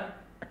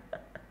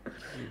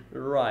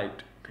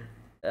 Right.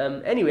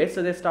 Anyway,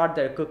 so they start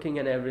their cooking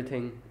and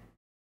everything.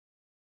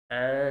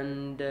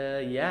 And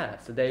yeah,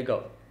 so there you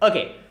go.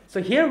 Okay,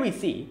 so here we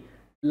see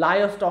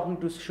Laios talking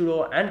to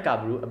Shuro and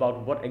Kabru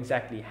about what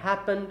exactly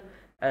happened,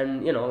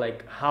 and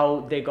like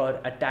how they got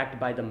attacked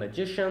by the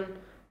magician,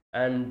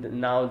 and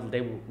now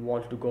they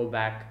want to go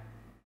back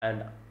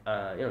and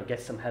get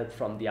some help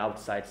from the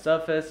outside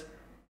surface.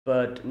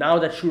 But now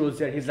that Shuro's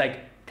there, he's like,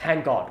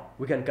 thank God,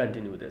 we can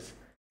continue this.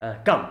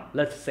 Come,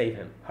 let's save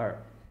her.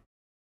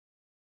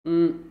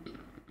 Mm.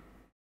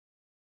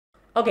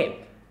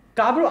 Okay,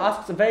 Kabru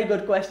asks a very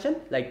good question,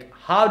 like,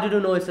 how did you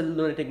know it's a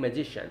lunatic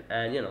magician?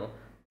 And,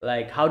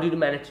 like, how did you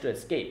manage to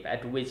escape?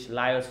 At which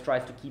Laios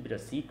tries to keep it a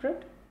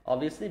secret,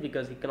 obviously,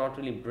 because he cannot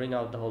really bring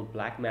out the whole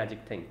black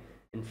magic thing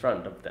in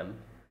front of them.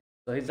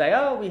 So he's like,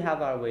 oh, we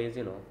have our ways,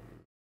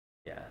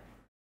 yeah.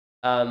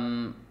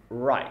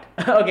 Right.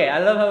 Okay, I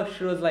love how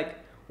Shuro's like,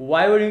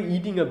 why were you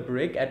eating a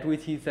brick? At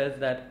which he says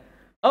that,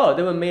 oh,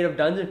 they were made of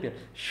dungeon cleaner.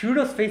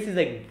 Shuro's face is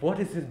like, what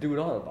is this dude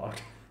all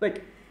about?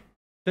 Like,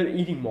 they're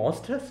eating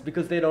monsters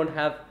because they don't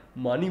have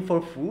money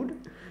for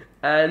food?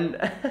 And,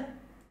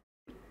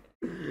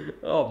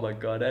 oh my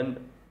god, and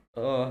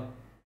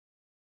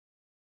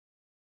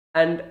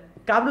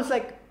Kabru's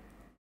like,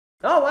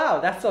 oh wow,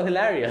 that's so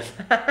hilarious.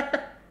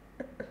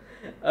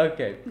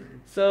 Okay,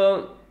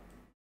 so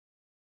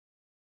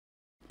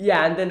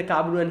yeah, and then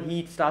Kabru and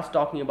he starts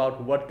talking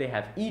about what they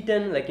have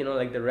eaten, like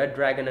like the red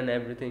dragon and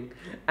everything.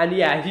 And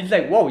yeah, he's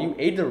like, whoa, you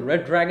ate the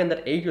red dragon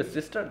that ate your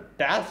sister?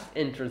 That's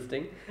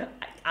interesting.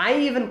 I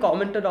even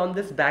commented on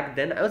this back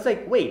then. I was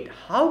like, wait,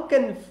 how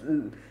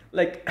can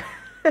like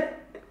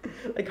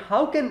like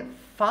how can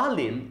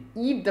Falin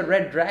eat the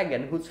red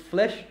dragon whose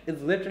flesh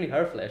is literally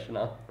her flesh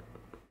now?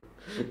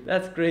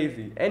 That's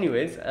crazy.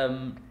 Anyways,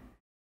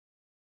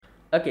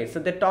 okay, so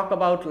they talk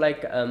about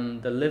like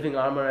the living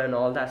armor and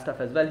all that stuff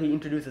as well. He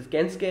introduces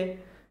Kensuke.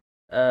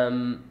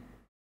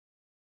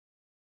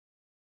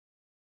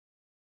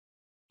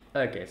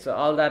 Okay, so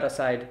all that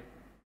aside,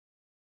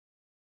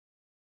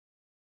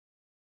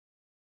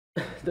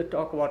 they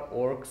talk about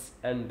orcs,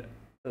 and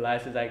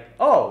Elias is like,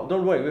 oh,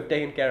 don't worry, we've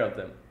taken care of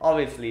them.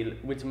 Obviously,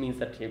 which means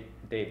that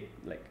they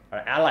like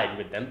are allied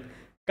with them.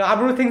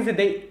 Kabru thinks that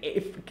they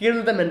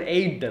killed them and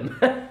ate them.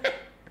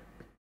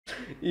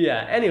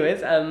 Yeah,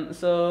 anyways,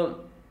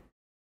 so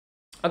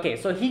okay,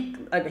 so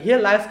here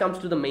Elias comes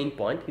to the main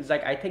point. He's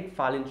like, I think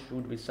Falin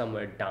should be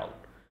somewhere down,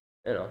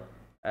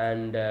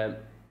 and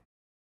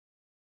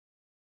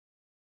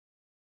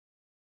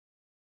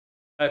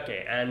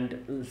okay,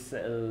 and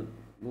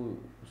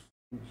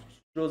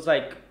she was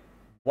like,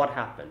 what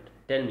happened?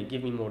 Tell me,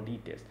 give me more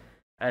details.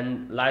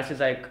 And Elias is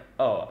like,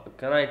 oh,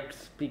 can I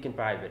speak in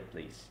private,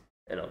 please?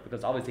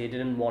 Because obviously he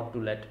didn't want to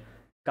let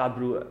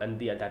Kabru and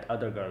that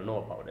other girl know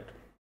about it.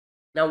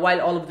 Now, while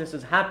all of this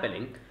is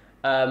happening,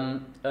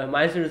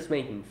 Maizuru is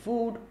making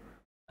food,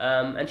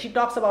 and she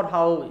talks about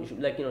how,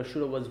 like,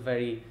 Shuro was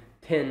very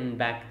thin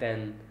back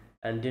then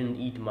and didn't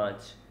eat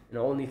much. The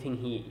only thing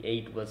he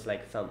ate was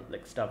like some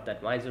stuff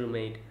that Maizuru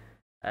made,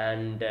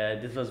 and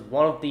this was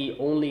one of the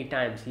only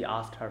times he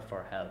asked her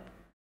for help.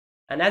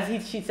 And as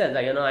she says,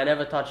 like, I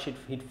never thought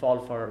he'd fall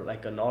for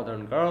like a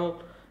northern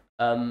girl.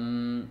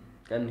 And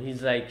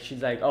she's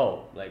like,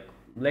 oh, like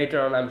later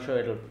on, I'm sure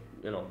it'll,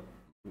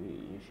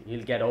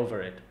 he'll get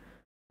over it.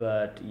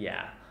 But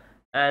yeah,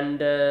 and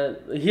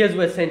here's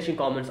where Senshin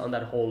comments on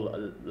that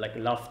whole like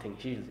love thing.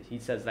 He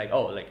says like,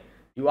 oh, like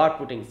you are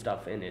putting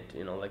stuff in it,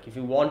 like if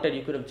you wanted,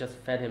 you could have just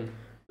fed him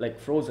like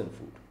frozen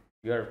food.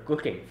 You're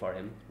cooking for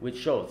him, which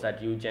shows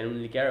that you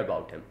genuinely care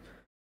about him,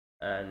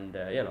 and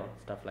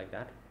stuff like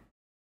that.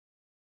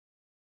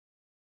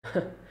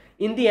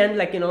 In the end,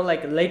 like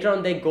like later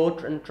on, they go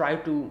and try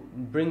to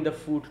bring the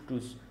food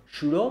to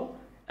Shuro,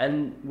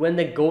 and when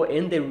they go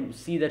in, they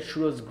see that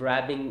Shuro's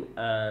grabbing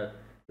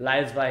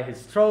Laios by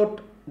his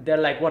throat. They're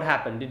like, what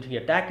happened? Did he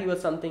attack you or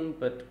something?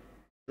 But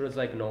Shuro's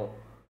like, no,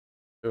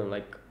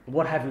 like,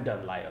 what have you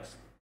done, Laios?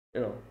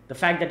 The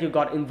fact that you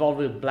got involved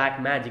with black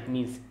magic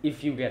means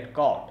if you get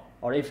caught,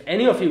 or if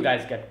any of you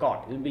guys get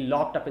caught, you'll be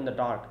locked up in the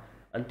dark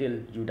until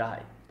you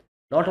die.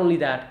 Not only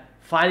that,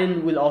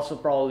 Falin will also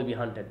probably be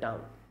hunted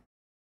down.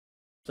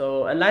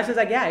 So, and Laios is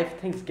like, yeah, if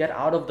things get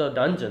out of the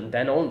dungeon,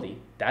 then only.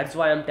 That's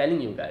why I'm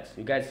telling you guys.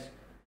 You guys,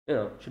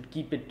 should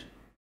keep it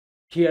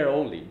here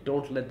only.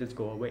 Don't let this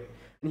go away.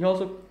 And he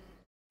also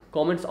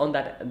comments on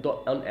that,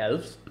 on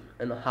elves,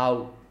 and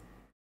how,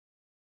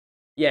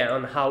 yeah,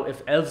 on how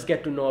if elves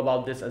get to know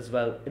about this as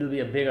well, it'll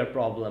be a bigger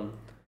problem.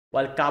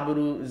 While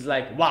Kaburu is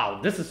like,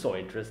 wow, this is so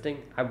interesting.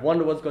 I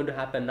wonder what's going to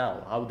happen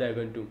now, how they're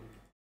going to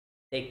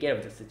take care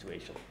of the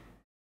situation.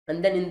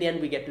 And then in the end,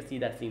 we get to see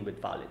that scene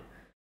with Falin.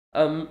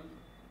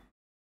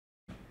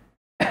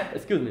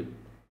 Excuse me.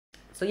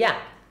 So yeah,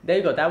 there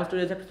you go. That was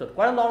today's episode.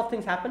 Quite a lot of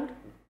things happened,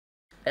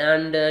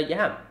 and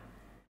yeah,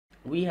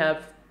 we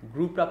have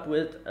grouped up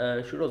with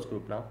Shuro's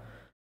group now.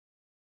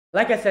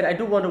 Like I said, I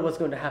do wonder what's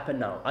going to happen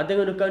now. Are they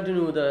going to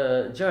continue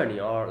the journey,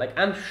 or like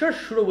I'm sure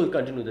Shuro will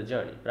continue the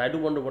journey, but I do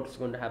wonder what's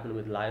going to happen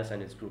with Laios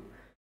and his group,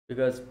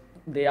 because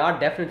they are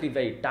definitely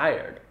very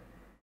tired,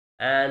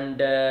 and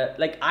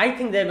like I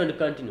think they're going to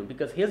continue,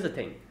 because here's the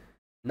thing.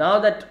 Now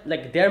that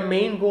like their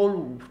main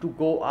goal to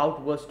go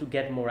out was to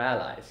get more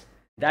allies.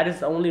 That is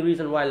the only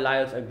reason why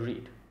Laios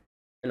agreed,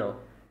 you know.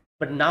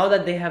 But now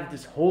that they have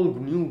this whole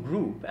new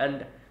group,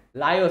 and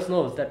Laios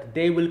knows that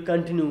they will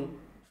continue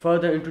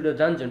further into the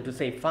dungeon to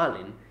save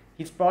Falin,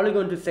 he's probably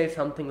going to say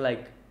something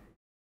like,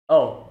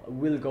 "Oh,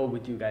 we'll go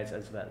with you guys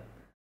as well,"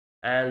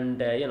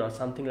 and you know,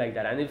 something like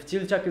that. And if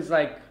Chilchak is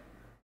like,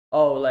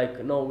 "Oh,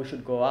 like no, we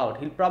should go out,"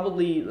 he'll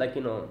probably like,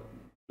 you know,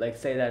 like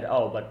say that,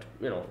 "Oh, but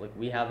you know, like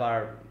we have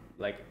our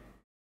like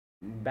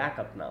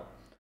backup now."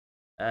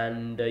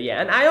 And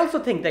yeah, and I also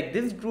think like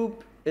this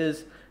group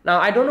is, now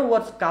I don't know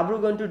what's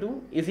Kabru going to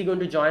do. Is he going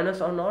to join us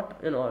or not,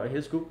 you know,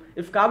 his group?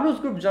 If Kabru's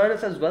group join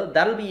us as well,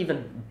 that'll be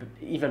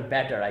even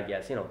better, I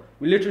guess. You know,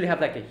 we literally have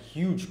like a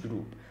huge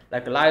group,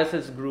 like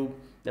Elias's group,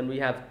 then we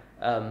have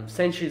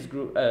Senshi's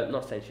group,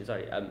 not Senshi,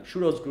 sorry,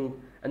 Shuro's group,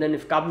 and then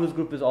if Kabru's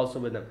group is also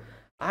with them,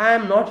 I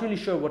am not really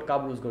sure what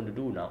Kabru is going to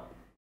do now.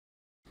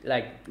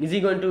 Like, is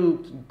he going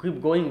to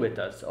keep going with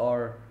us,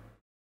 or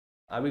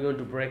are we going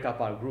to break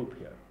up our group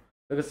here?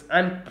 Because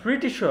I'm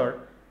pretty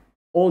sure,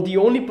 oh, the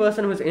only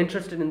person who is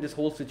interested in this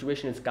whole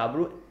situation is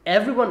Kabru.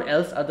 Everyone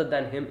else other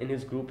than him in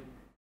his group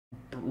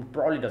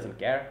probably doesn't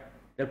care.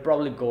 They'll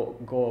probably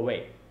go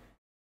away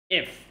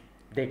if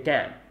they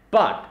can.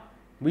 But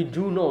we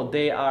do know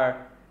they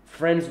are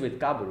friends with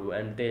Kabru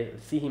and they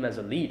see him as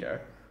a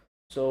leader.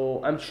 So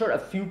I'm sure a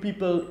few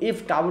people,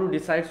 if Kabru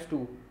decides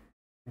to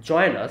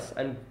join us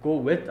and go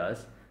with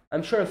us,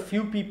 I'm sure a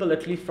few people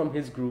at least from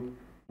his group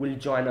will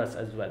join us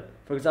as well.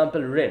 For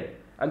example, Rin.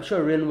 I'm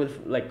sure Rin will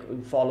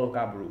like follow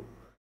Kabru.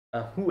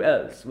 Who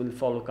else will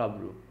follow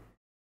Kabru?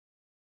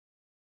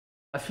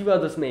 A few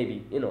others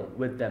maybe, you know,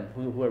 with them,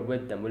 who are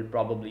with them will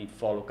probably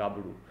follow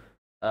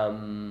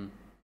Kabru.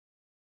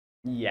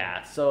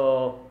 Yeah,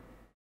 so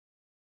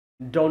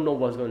don't know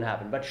what's going to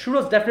happen. But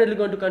Shuro's definitely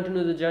going to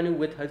continue the journey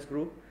with his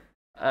group.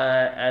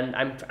 And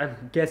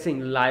I'm guessing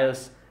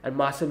Laios and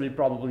Master will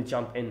probably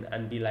jump in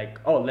and be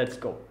like, oh, let's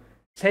go.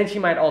 Senshi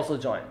might also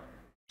join.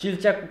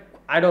 Chilchak,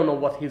 I don't know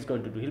what he's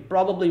going to do. He'll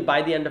probably,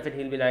 by the end of it,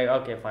 he'll be like,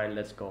 okay, fine,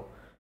 let's go.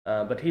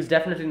 But he's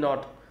definitely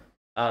not,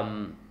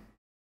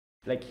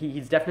 like,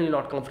 he's definitely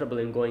not comfortable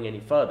in going any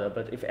further.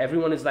 But if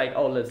everyone is like,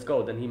 oh, let's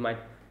go, then he might,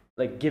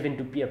 like, give in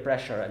to peer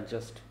pressure and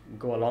just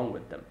go along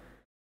with them.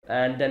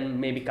 And then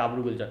maybe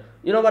Kabru will join.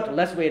 You know what?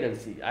 Let's wait and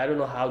see. I don't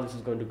know how this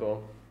is going to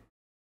go.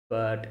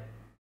 But,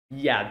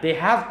 yeah, they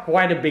have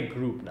quite a big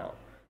group now.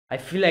 I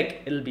feel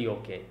like it'll be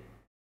okay.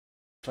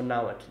 For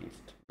now, at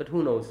least. But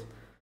who knows?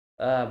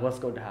 What's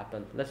going to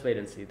happen? Let's wait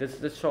and see.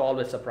 This show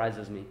always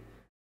surprises me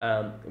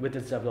with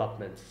its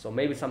developments. So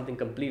maybe something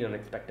completely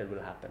unexpected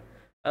will happen.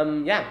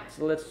 Yeah,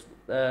 so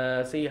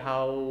let's see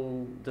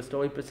how the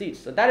story proceeds.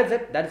 So that is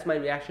it. That is my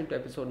reaction to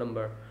episode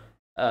number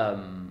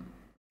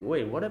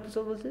wait, what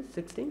episode was this?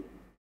 16?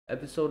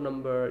 Episode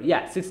number,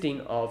 yeah,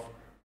 16 of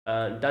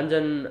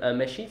Dungeon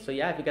Meshi. So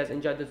yeah, if you guys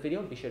enjoyed this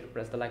video, be sure to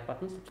press the like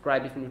button,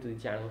 subscribe if you're new to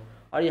the channel,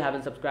 or you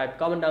haven't subscribed.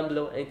 Comment down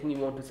below anything you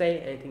want to say,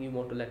 anything you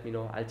want to let me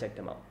know. I'll check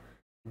them out.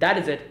 That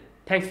is it.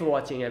 Thanks for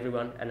watching,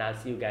 everyone, and I'll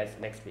see you guys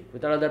next week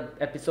with another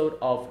episode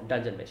of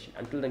Dungeon Meshi.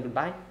 Until then,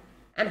 goodbye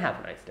and have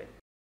a nice day.